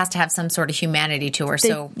time, she has to have some sort of humanity to her.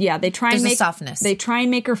 They try and make softness. They try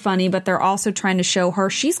and make her funny, but they're also trying to show her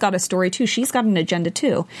she's got a story too. She's got an agenda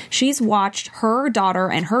too. She's watched her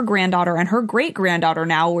daughter and her granddaughter and her great granddaughter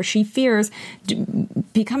now, where she fears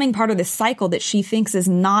becoming part of this cycle that she thinks is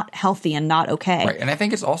not healthy and not okay. Right. And I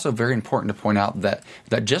think it's also very important to point out that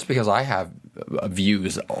just because I have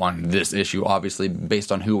views on this issue, obviously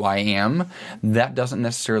based on who I am, that doesn't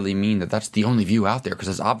necessarily mean that that's the only view out there, because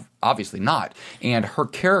it's obviously not. And her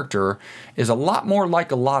character is a lot more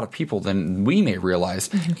like a lot of people than we may realize.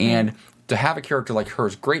 And to have a character like her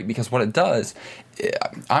is great, because what it does,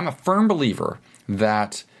 I'm a firm believer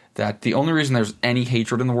that the only reason there's any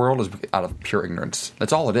hatred in the world is out of pure ignorance.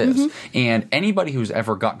 That's all it is. And anybody who's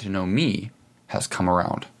ever gotten to know me has come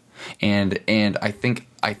around. And I think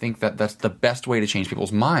that that's the best way to change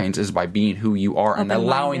people's minds, is by being who you are and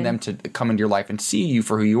allowing them to come into your life and see you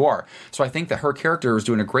for who you are. So I think that her character is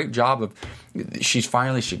doing a great job of, she's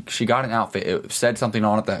finally, she got an outfit. It said something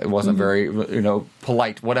on it that it wasn't very,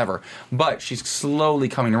 polite, whatever. But she's slowly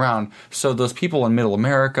coming around. So those people in middle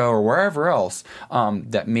America or wherever else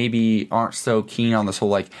that maybe aren't so keen on this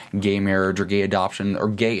whole gay marriage or gay adoption or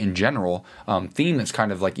gay in general theme that's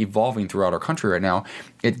kind of evolving throughout our country right now,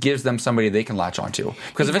 it gives them somebody they can latch onto.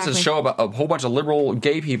 Because if it's a show about a whole bunch of liberal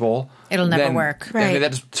gay people, it'll never work. Right.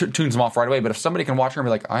 That just tunes them off right away. But if somebody can watch her and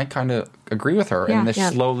be like, I kind of agree with her, and they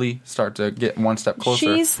slowly start to get one step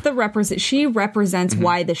closer. She represents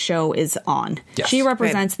why the show is on. Yes. She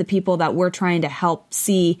represents the people that we're trying to help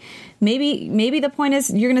see. Maybe the point is,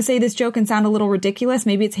 you're going to say this joke and sound a little ridiculous.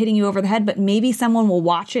 Maybe it's hitting you over the head, but maybe someone will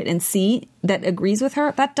watch it and see that agrees with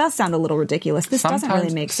her. That does sound a little ridiculous. This doesn't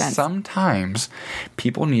really make sense. Sometimes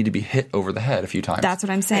people need to be hit over the head a few times. That's what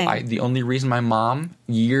I'm saying. The only reason my mom,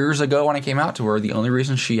 years ago when I came out to her, the only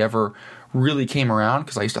reason she ever really came around,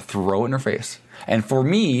 because I used to throw it in her face. And for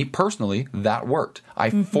me, personally, that worked. I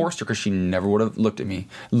forced her because she never would have looked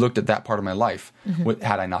at that part of my life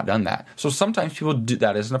had I not done that. So sometimes people do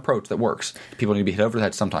that as an approach that works. People need to be hit over the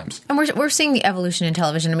head sometimes. And we're seeing the evolution in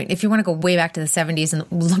television. I mean, if you want to go way back to the 70s and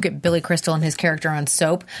look at Billy Crystal and his character on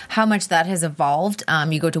Soap, how much that has evolved.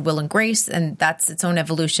 You go to Will and Grace, and that's its own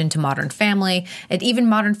evolution to Modern Family. And even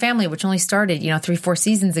Modern Family, which only started, 3-4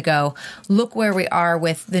 seasons ago, look where we are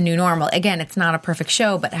with the new normal. Again, it's not a perfect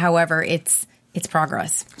show, but however, it's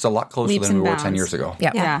progress. It's a lot closer than we were 10 years ago.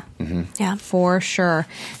 Yeah. Yeah, for sure.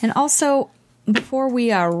 And also, before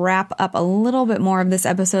we wrap up a little bit more of this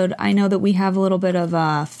episode, I know that we have a little bit of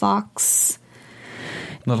Fox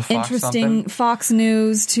Fox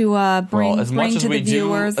news to bring to the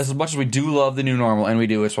viewers. As much as we do love the new normal, and we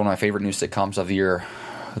do, it's one of my favorite new sitcoms of the year.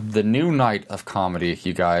 The new night of comedy,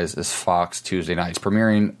 you guys, is Fox Tuesday nights,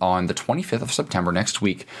 premiering on the 25th of September next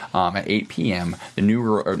week at 8 p.m. The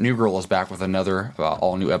New Girl is back with another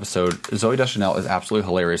all-new episode. Zooey Deschanel is absolutely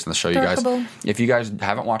hilarious in the show, you guys. If you guys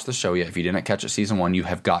haven't watched the show yet, if you didn't catch it season 1, you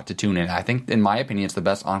have got to tune in. I think, in my opinion, it's the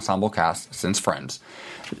best ensemble cast since Friends.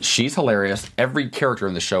 She's hilarious. Every character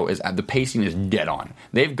in the show the pacing is dead on.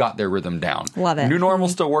 They've got their rhythm down. Love it. New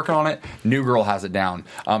Normal's still working on it. New Girl has it down.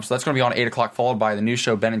 So that's going to be on 8 o'clock, followed by the new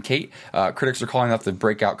show Ben and Kate. Critics are calling that the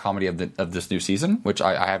breakout comedy of this new season, which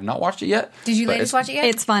I have not watched it yet. Did you ladies watch it yet?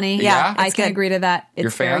 It's funny. Yeah, I can agree to that.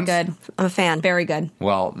 It's very good. I'm a fan. Very good.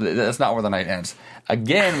 Well, that's not where the night ends.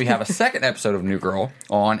 Again, we have a second episode of New Girl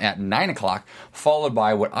on at 9 o'clock, followed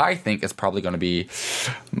by what I think is probably going to be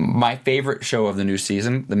my favorite show of the new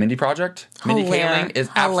season, The Mindy Project. Mindy Kaling is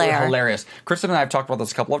absolutely hilarious. Kristen and I have talked about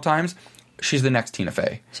this a couple of times. She's the next Tina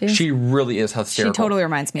Fey. She really is hysterical. She totally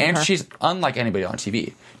reminds me of her. And she's unlike anybody on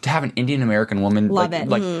TV. To have an Indian American woman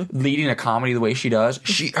leading a comedy the way she does,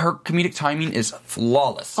 her comedic timing is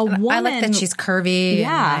flawless. I like that she's curvy.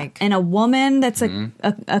 Yeah, and a woman that's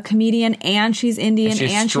a comedian, and she's Indian, and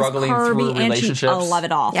she's struggling curvy, through and relationships. I love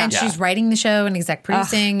it all. Yeah, and she's writing the show and exec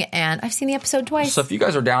producing, and I've seen the episode twice. So if you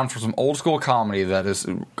guys are down for some old school comedy that is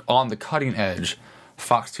on the cutting edge,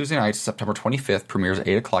 Fox Tuesday nights, September 25th, premieres at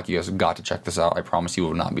 8 o'clock. You guys have got to check this out. I promise you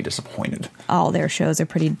will not be disappointed. All their shows are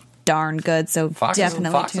pretty darn good, so Fox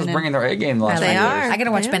definitely is bringing their A game the last few They days. are. I got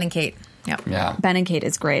to watch Ben and Kate. Yeah. Ben and Kate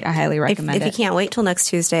is great. I highly recommend If you can't wait till next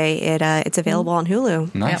Tuesday, it's available on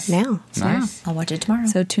Hulu. Nice. Now. Nice. I'll watch it tomorrow.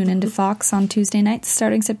 So tune into Fox on Tuesday nights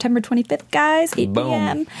starting September 25th, guys, 8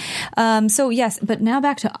 p.m. So yes, but now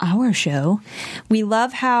back to our show. We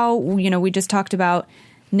love how, we just talked about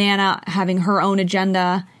Nana having her own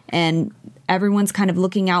agenda, and everyone's kind of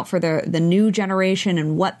looking out for the new generation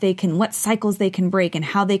and what cycles they can break and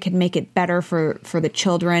how they can make it better for the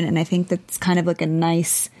children. And I think that's kind of like a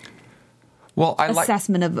nice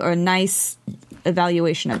assessment of, or a nice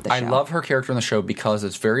evaluation of the show. I love her character in the show because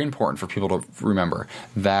it's very important for people to remember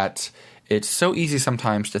that it's so easy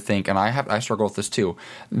sometimes to think, and I struggle with this too,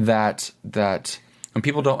 that when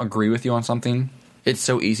people don't agree with you on something, it's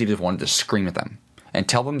so easy to want to scream at them and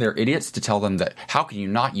tell them they're idiots, to tell them that, how can you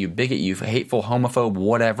not, you bigot, you hateful, homophobe,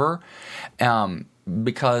 whatever,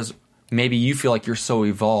 because maybe you feel like you're so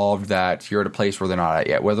evolved that you're at a place where they're not at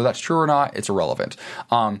yet. Whether that's true or not, it's irrelevant.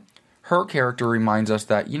 Her character reminds us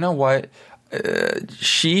that, you know what,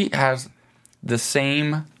 she has the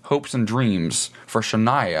same hopes and dreams for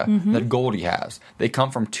Shania that Goldie has. They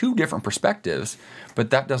come from two different perspectives, but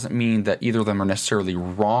that doesn't mean that either of them are necessarily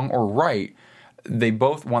wrong or right. They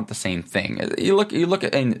both want the same thing. You look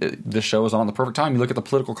at, and the show is on the perfect time. You look at the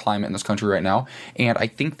political climate in this country right now, and I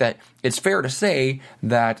think that it's fair to say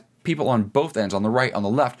that people on both ends, on the right, on the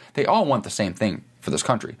left, they all want the same thing for this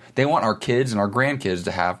country. They want our kids and our grandkids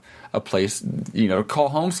to have a place, to call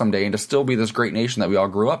home someday and to still be this great nation that we all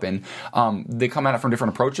grew up in. They come at it from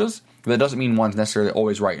different approaches, but that doesn't mean one's necessarily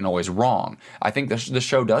always right and always wrong. I think the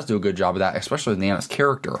show does do a good job of that, especially with Nana's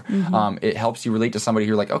character. It helps you relate to somebody who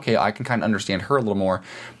you're like, okay, I can kind of understand her a little more.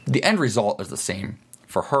 The end result is the same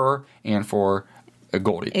for her and for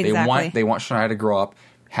Goldie. Exactly. They want Shania to grow up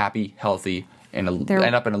happy, healthy, and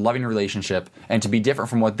end up in a loving relationship, and to be different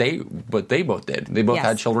from what they both did. They both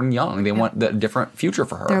had children young. They want a different future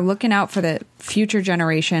for her. They're looking out for the future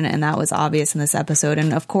generation, and that was obvious in this episode.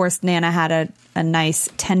 And of course, Nana had a nice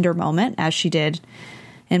tender moment, as she did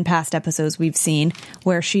in past episodes we've seen,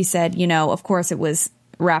 where she said, of course it was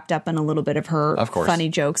wrapped up in a little bit of her funny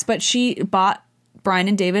jokes, but she bought Brian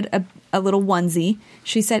and David a little onesie.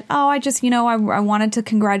 She said, I just, I wanted to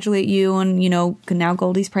congratulate you, and, now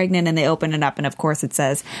Goldie's pregnant, and they open it up, and of course it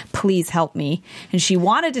says, please help me. And she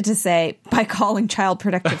wanted it to say, by calling Child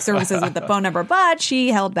Protective Services with the phone number, but she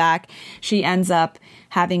held back. She ends up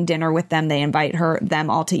having dinner with them. They invite them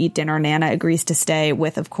all to eat dinner. Nana agrees to stay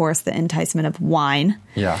with, of course, the enticement of wine.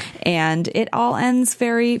 Yeah. And it all ends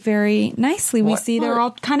very, very nicely. We see they're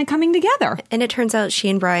all kind of coming together. And it turns out she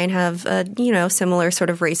and Brian have a, similar sort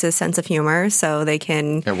of racist sense of humor, so they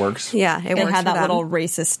can... It works. Yeah, it works had that for them. little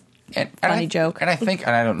racist funny joke. And I think,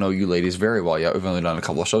 and I don't know you ladies very well yet, we've only done a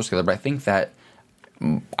couple of shows together, but I think that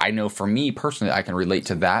I know for me personally, I can relate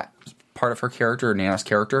to that part of her character, Nana's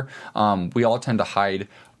character. We all tend to hide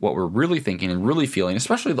what we're really thinking and really feeling,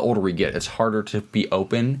 especially the older we get. It's harder to be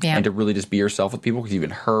open and to really just be yourself with people because you've been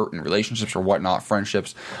hurt in relationships or whatnot,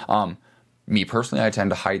 friendships. Me personally, I tend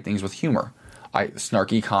to hide things with humor.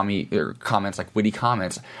 Snarky comments, like witty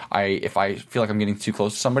comments. If I feel like I'm getting too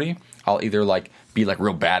close to somebody, I'll either be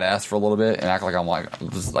real badass for a little bit and act like I'm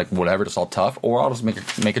whatever, just all tough, or I'll just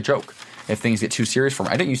make a joke if things get too serious for me.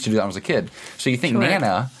 I didn't used to do that when I was a kid. So you think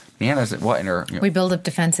Nana's what in her? We build up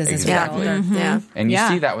defenses as we get older. Mm-hmm. Yeah. And you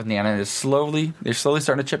see that with Nana. They're slowly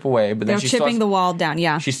starting to chip away, but then They're chipping the wall down.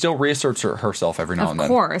 Yeah, she still reasserts herself every now and then. Of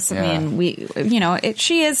course, I mean,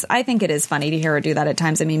 she is. I think it is funny to hear her do that at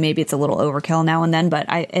times. I mean, maybe it's a little overkill now and then, but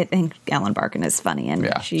I think Ellen Barkin is funny, and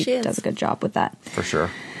she does a good job with that for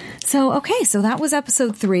sure. So that was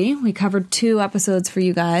episode 3. We covered 2 episodes for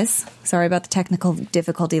you guys. Sorry about the technical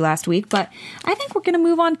difficulty last week, but I think we're going to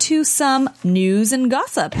move on to some news and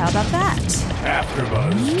gossip. How about that?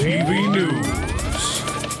 AfterBuzz TV News.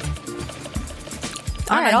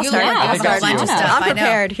 All right, I'll start. I'm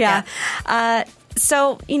prepared. Yeah.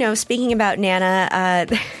 So, speaking about Nana,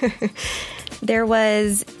 there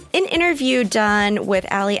was an interview done with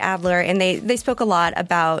Ali Adler, and they spoke a lot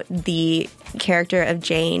about the character of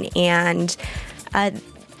Jane, and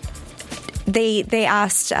they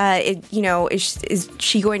asked, is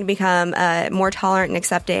she going to become more tolerant and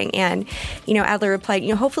accepting? And, Adler replied,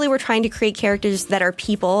 hopefully we're trying to create characters that are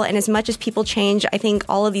people, and as much as people change, I think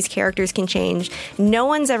all of these characters can change. No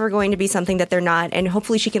one's ever going to be something that they're not, and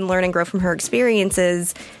hopefully she can learn and grow from her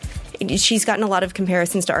experiences. She's gotten a lot of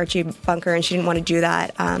comparisons to Archie Bunker, and she didn't want to do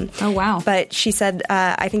that. Oh, wow. But she said,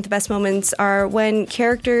 I think the best moments are when we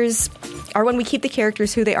keep the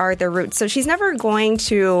characters who they are at their roots. So she's never going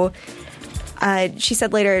to, she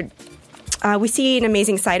said later, we see an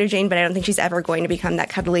amazing side of Jane, but I don't think she's ever going to become that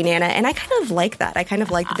cuddly Nana. And I kind of like that. I kind of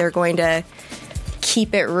like that they're going to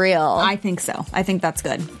keep it real. I think so. I think that's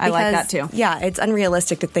good. I like that too. Yeah, it's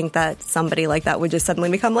unrealistic to think that somebody like that would just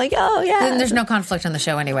suddenly become like, oh yeah. Then there's no conflict on the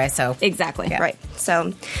show anyway, so exactly. Yeah. Right.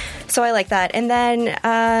 So I like that. And then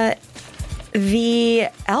the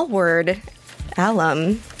L word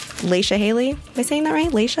alum, Leisha Haley. Am I saying that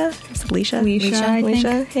right? Leisha? Is it Leisha?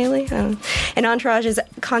 Leisha Haley. And Entourage's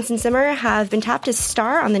Constance Zimmer have been tapped to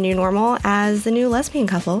star on The New Normal as the new lesbian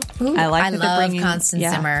couple. Ooh, I love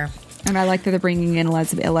Constance Zimmer. And I like that they're bringing in a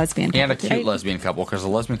lesbian couple. And a cute lesbian couple, because the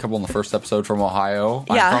lesbian couple in the first episode from Ohio.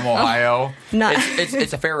 Yeah. I'm from Ohio.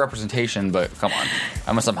 It's a fair representation, but come on.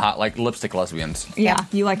 I'm some hot, lipstick lesbians. Yeah,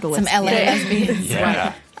 you like the lipstick. Some LA lesbians.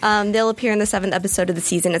 Yeah. They'll appear in the 7th episode of the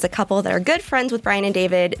season as a couple that are good friends with Brian and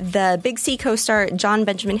David. The Big C co-star John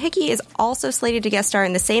Benjamin Hickey is also slated to guest star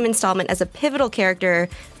in the same installment as a pivotal character.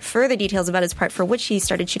 Further details about his part, for which he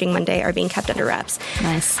started shooting Monday, are being kept under wraps.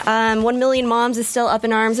 Nice. 1 Million Moms is still up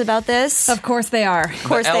in arms about this. Of course they are. Of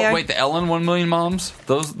course they are. Wait, the Ellen 1 Million Moms?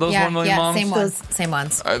 Those 1 million moms? Same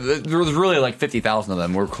ones. There's really 50,000 of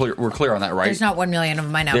them. We're clear on that, right? There's not 1 million of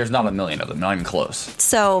them, I know. There's not 1 million of them, not even close.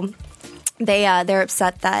 So they're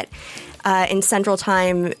upset that in Central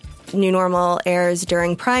Time, New Normal airs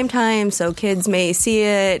during prime time, so kids may see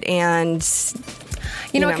it and...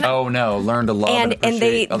 Oh no! Learn to love and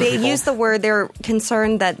they people. use the word. They're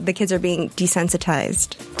concerned that the kids are being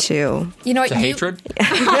desensitized to hatred.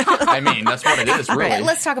 I mean, that's what it is, really. Right,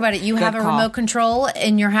 let's talk about it. You have a remote control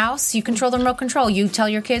in your house. You control the remote control. You tell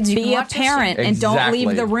your kids you can watch be a parent and don't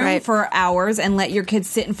leave the room for hours and let your kids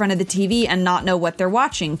sit in front of the TV and not know what they're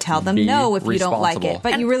watching. Tell them no if you don't like it,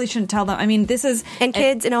 but you really shouldn't tell them. I mean, this is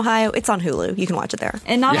kids in Ohio. It's on Hulu. You can watch it there.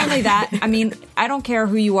 And not only that, I mean, I don't care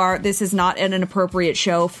who you are. This is not an appropriate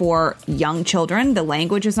show for young children. The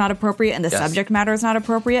language is not appropriate and the subject matter is not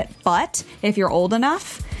appropriate. But if you're old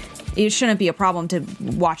enough, it shouldn't be a problem to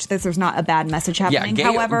watch this. There's not a bad message happening. Yeah,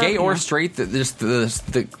 However, gay or straight,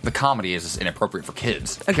 the comedy is inappropriate for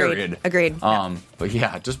kids. Agreed. But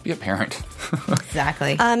yeah, just be a parent.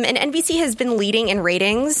 Exactly. And NBC has been leading in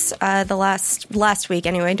ratings the last week.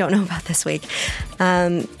 Anyway, don't know about this week.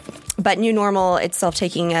 But New Normal itself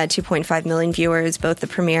taking 2.5 million viewers, both the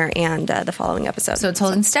premiere and the following episode. So it's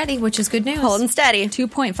holding steady, which is good news. Holding steady.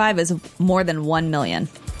 2.5 is more than 1 million.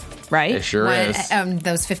 right? It sure is.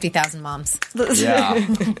 Those 50,000 moms. Yeah.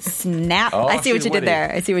 Snap. Oh, I see what she's you witty. did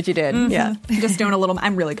there. I see what you did. Yeah. Just doing a little.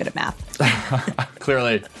 I'm really good at math.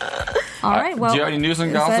 Clearly. All right. Well, do you have any news and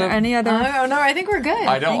is there gossip? any other? Oh, no, I think we're good.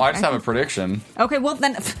 I don't. I just have a prediction. Okay. Well,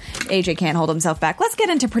 then AJ can't hold himself back. Let's get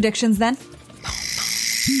into predictions then.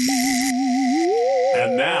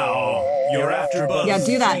 And now, your AfterBuzz Yeah,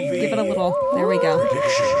 do that. TV Give it a little. There we go.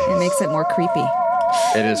 It makes it more creepy.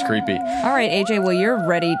 It is creepy. All right, AJ. Well, you're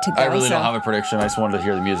ready to go. I really so- don't have a prediction. I just wanted to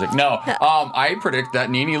hear the music. No, I predict that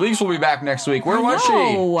Nene Leakes will be back next week. Where was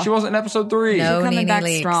know. she? She wasn't in episode 3. No. coming Nene back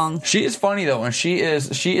Leakes. strong. She is funny though, and she is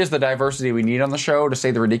the diversity we need on the show to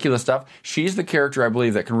say the ridiculous stuff. She's the character I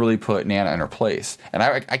believe that can really put Nana in her place, and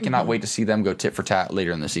I cannot wait to see them go tit for tat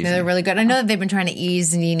later in the season. They're really good. I know that they've been trying to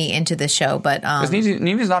ease Nene into the show, but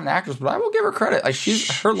Nene's not an actress, but I will give her credit. Like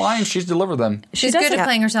her lines, she's delivered them. she's does good it. at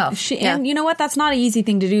playing herself. And you know what? That's not an easy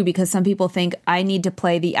thing to do because some people think I need to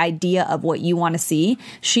play the idea of what you want to see.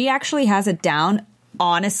 She actually has it down.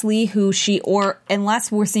 Honestly,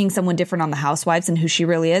 unless we're seeing someone different on the Housewives and who she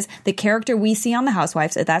really is, the character we see on the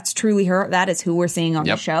Housewives, if that's truly her, that is who we're seeing on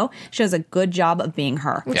the show. She does a good job of being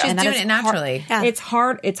her. She's doing it naturally. It's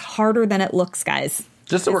hard. It's harder than it looks, guys.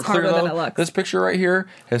 Just so we're clear, harder than it though, looks. this picture right here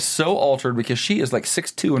is so altered because she is like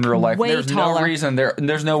 6'2" in real life. Way There's taller. no reason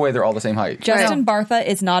there's no way they're all the same height. Justin Bartha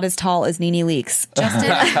is not as tall as Nene Leakes.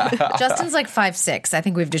 Justin's like 5'6". I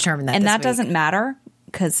think we've determined that. And this that week. doesn't matter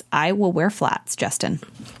because I will wear flats, Justin.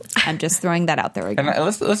 I'm just throwing that out there again. And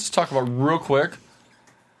let's just talk about real quick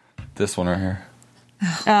this one right here.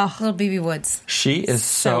 Little BB Woods. She is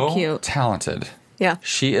so cute. talented. Yeah.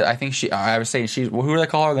 I was saying who do they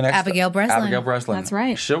call her the next? Abigail Breslin. Abigail Breslin. That's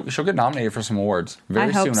right. She'll get nominated for some awards very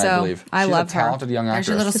I hope soon, so. I believe. I She's love a talented young There's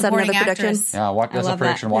your actress. little supporting another prediction? actress. Yeah, that's a love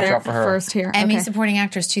prediction. that. Watch They're out for her. First here. Emmy Okay. supporting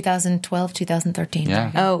actress 2012, 2013.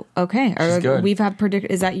 Yeah. Oh, okay. She's good. We've had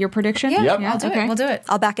is that your prediction? Yeah, Yep. I'll do okay. it. We'll do it.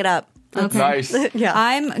 I'll back it up. Okay. Nice. Yeah.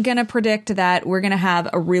 I'm going to predict that we're going to have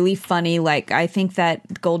a really funny, I think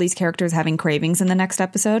that Goldie's character is having cravings in the next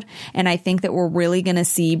episode. And I think that we're really going to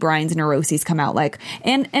see Brian's neuroses come out.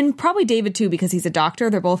 And probably David too, because he's a doctor.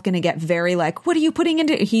 They're both going to get very what are you putting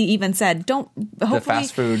into? He even said, hopefully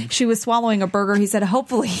fast food. She was swallowing a burger. He said,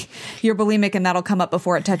 hopefully you're bulimic and that'll come up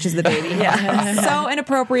before it touches the baby. So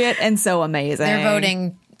inappropriate and so amazing. They're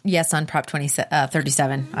voting yes on Prop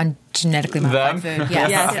 37 on genetically modified Them? food. Yes.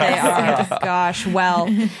 Yes, they are. Gosh. Well,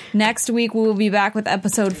 next week we will be back with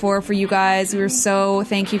episode 4 for you guys. We're so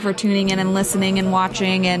thank you for tuning in and listening and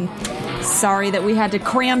watching. And sorry that we had to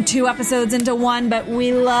cram 2 episodes into one, but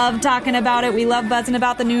we love talking about it. We love buzzing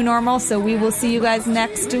about the new normal. So we will see you guys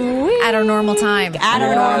next week At our normal time. At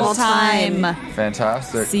our normal time.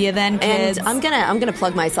 Fantastic. See you then, kids. And I'm gonna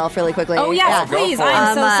plug myself really quickly. Oh yes, go please. for it.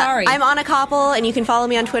 I'm so sorry. I'm Anna Koppel, and you can follow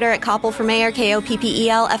me on Twitter at Koppel for Mayor,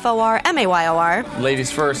 KOPPELFORMAYOR.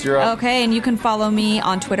 Ladies first, you're up. Okay, and you can follow me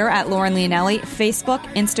on Twitter at Lauren Leonelli, Facebook,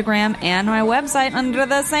 Instagram, and my website under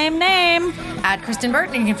the same name. At Kristen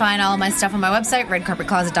Burton. You can find all of my stuff on my website,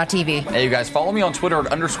 redcarpetcloset.tv. Hey, you guys, follow me on Twitter at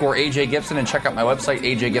 _AJ Gibson and check out my website,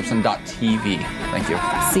 ajgibson.tv. Thank you.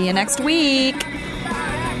 See you next week.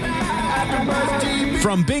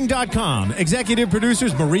 From Bing.com, executive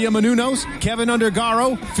producers Maria Menounos, Kevin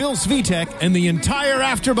Undergaro, Phil Svitek, and the entire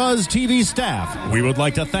AfterBuzz TV staff. We would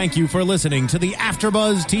like to thank you for listening to the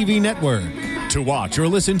AfterBuzz TV network. To watch or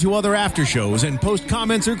listen to other after shows and post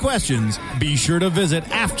comments or questions, be sure to visit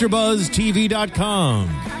AfterBuzzTV.com.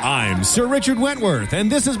 I'm Sir Richard Wentworth,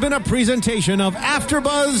 and this has been a presentation of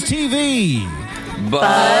AfterBuzz TV.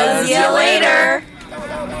 Buzz you later.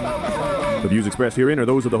 The views expressed herein are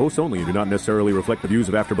those of the hosts only and do not necessarily reflect the views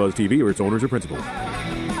of AfterBuzz TV or its owners or principals.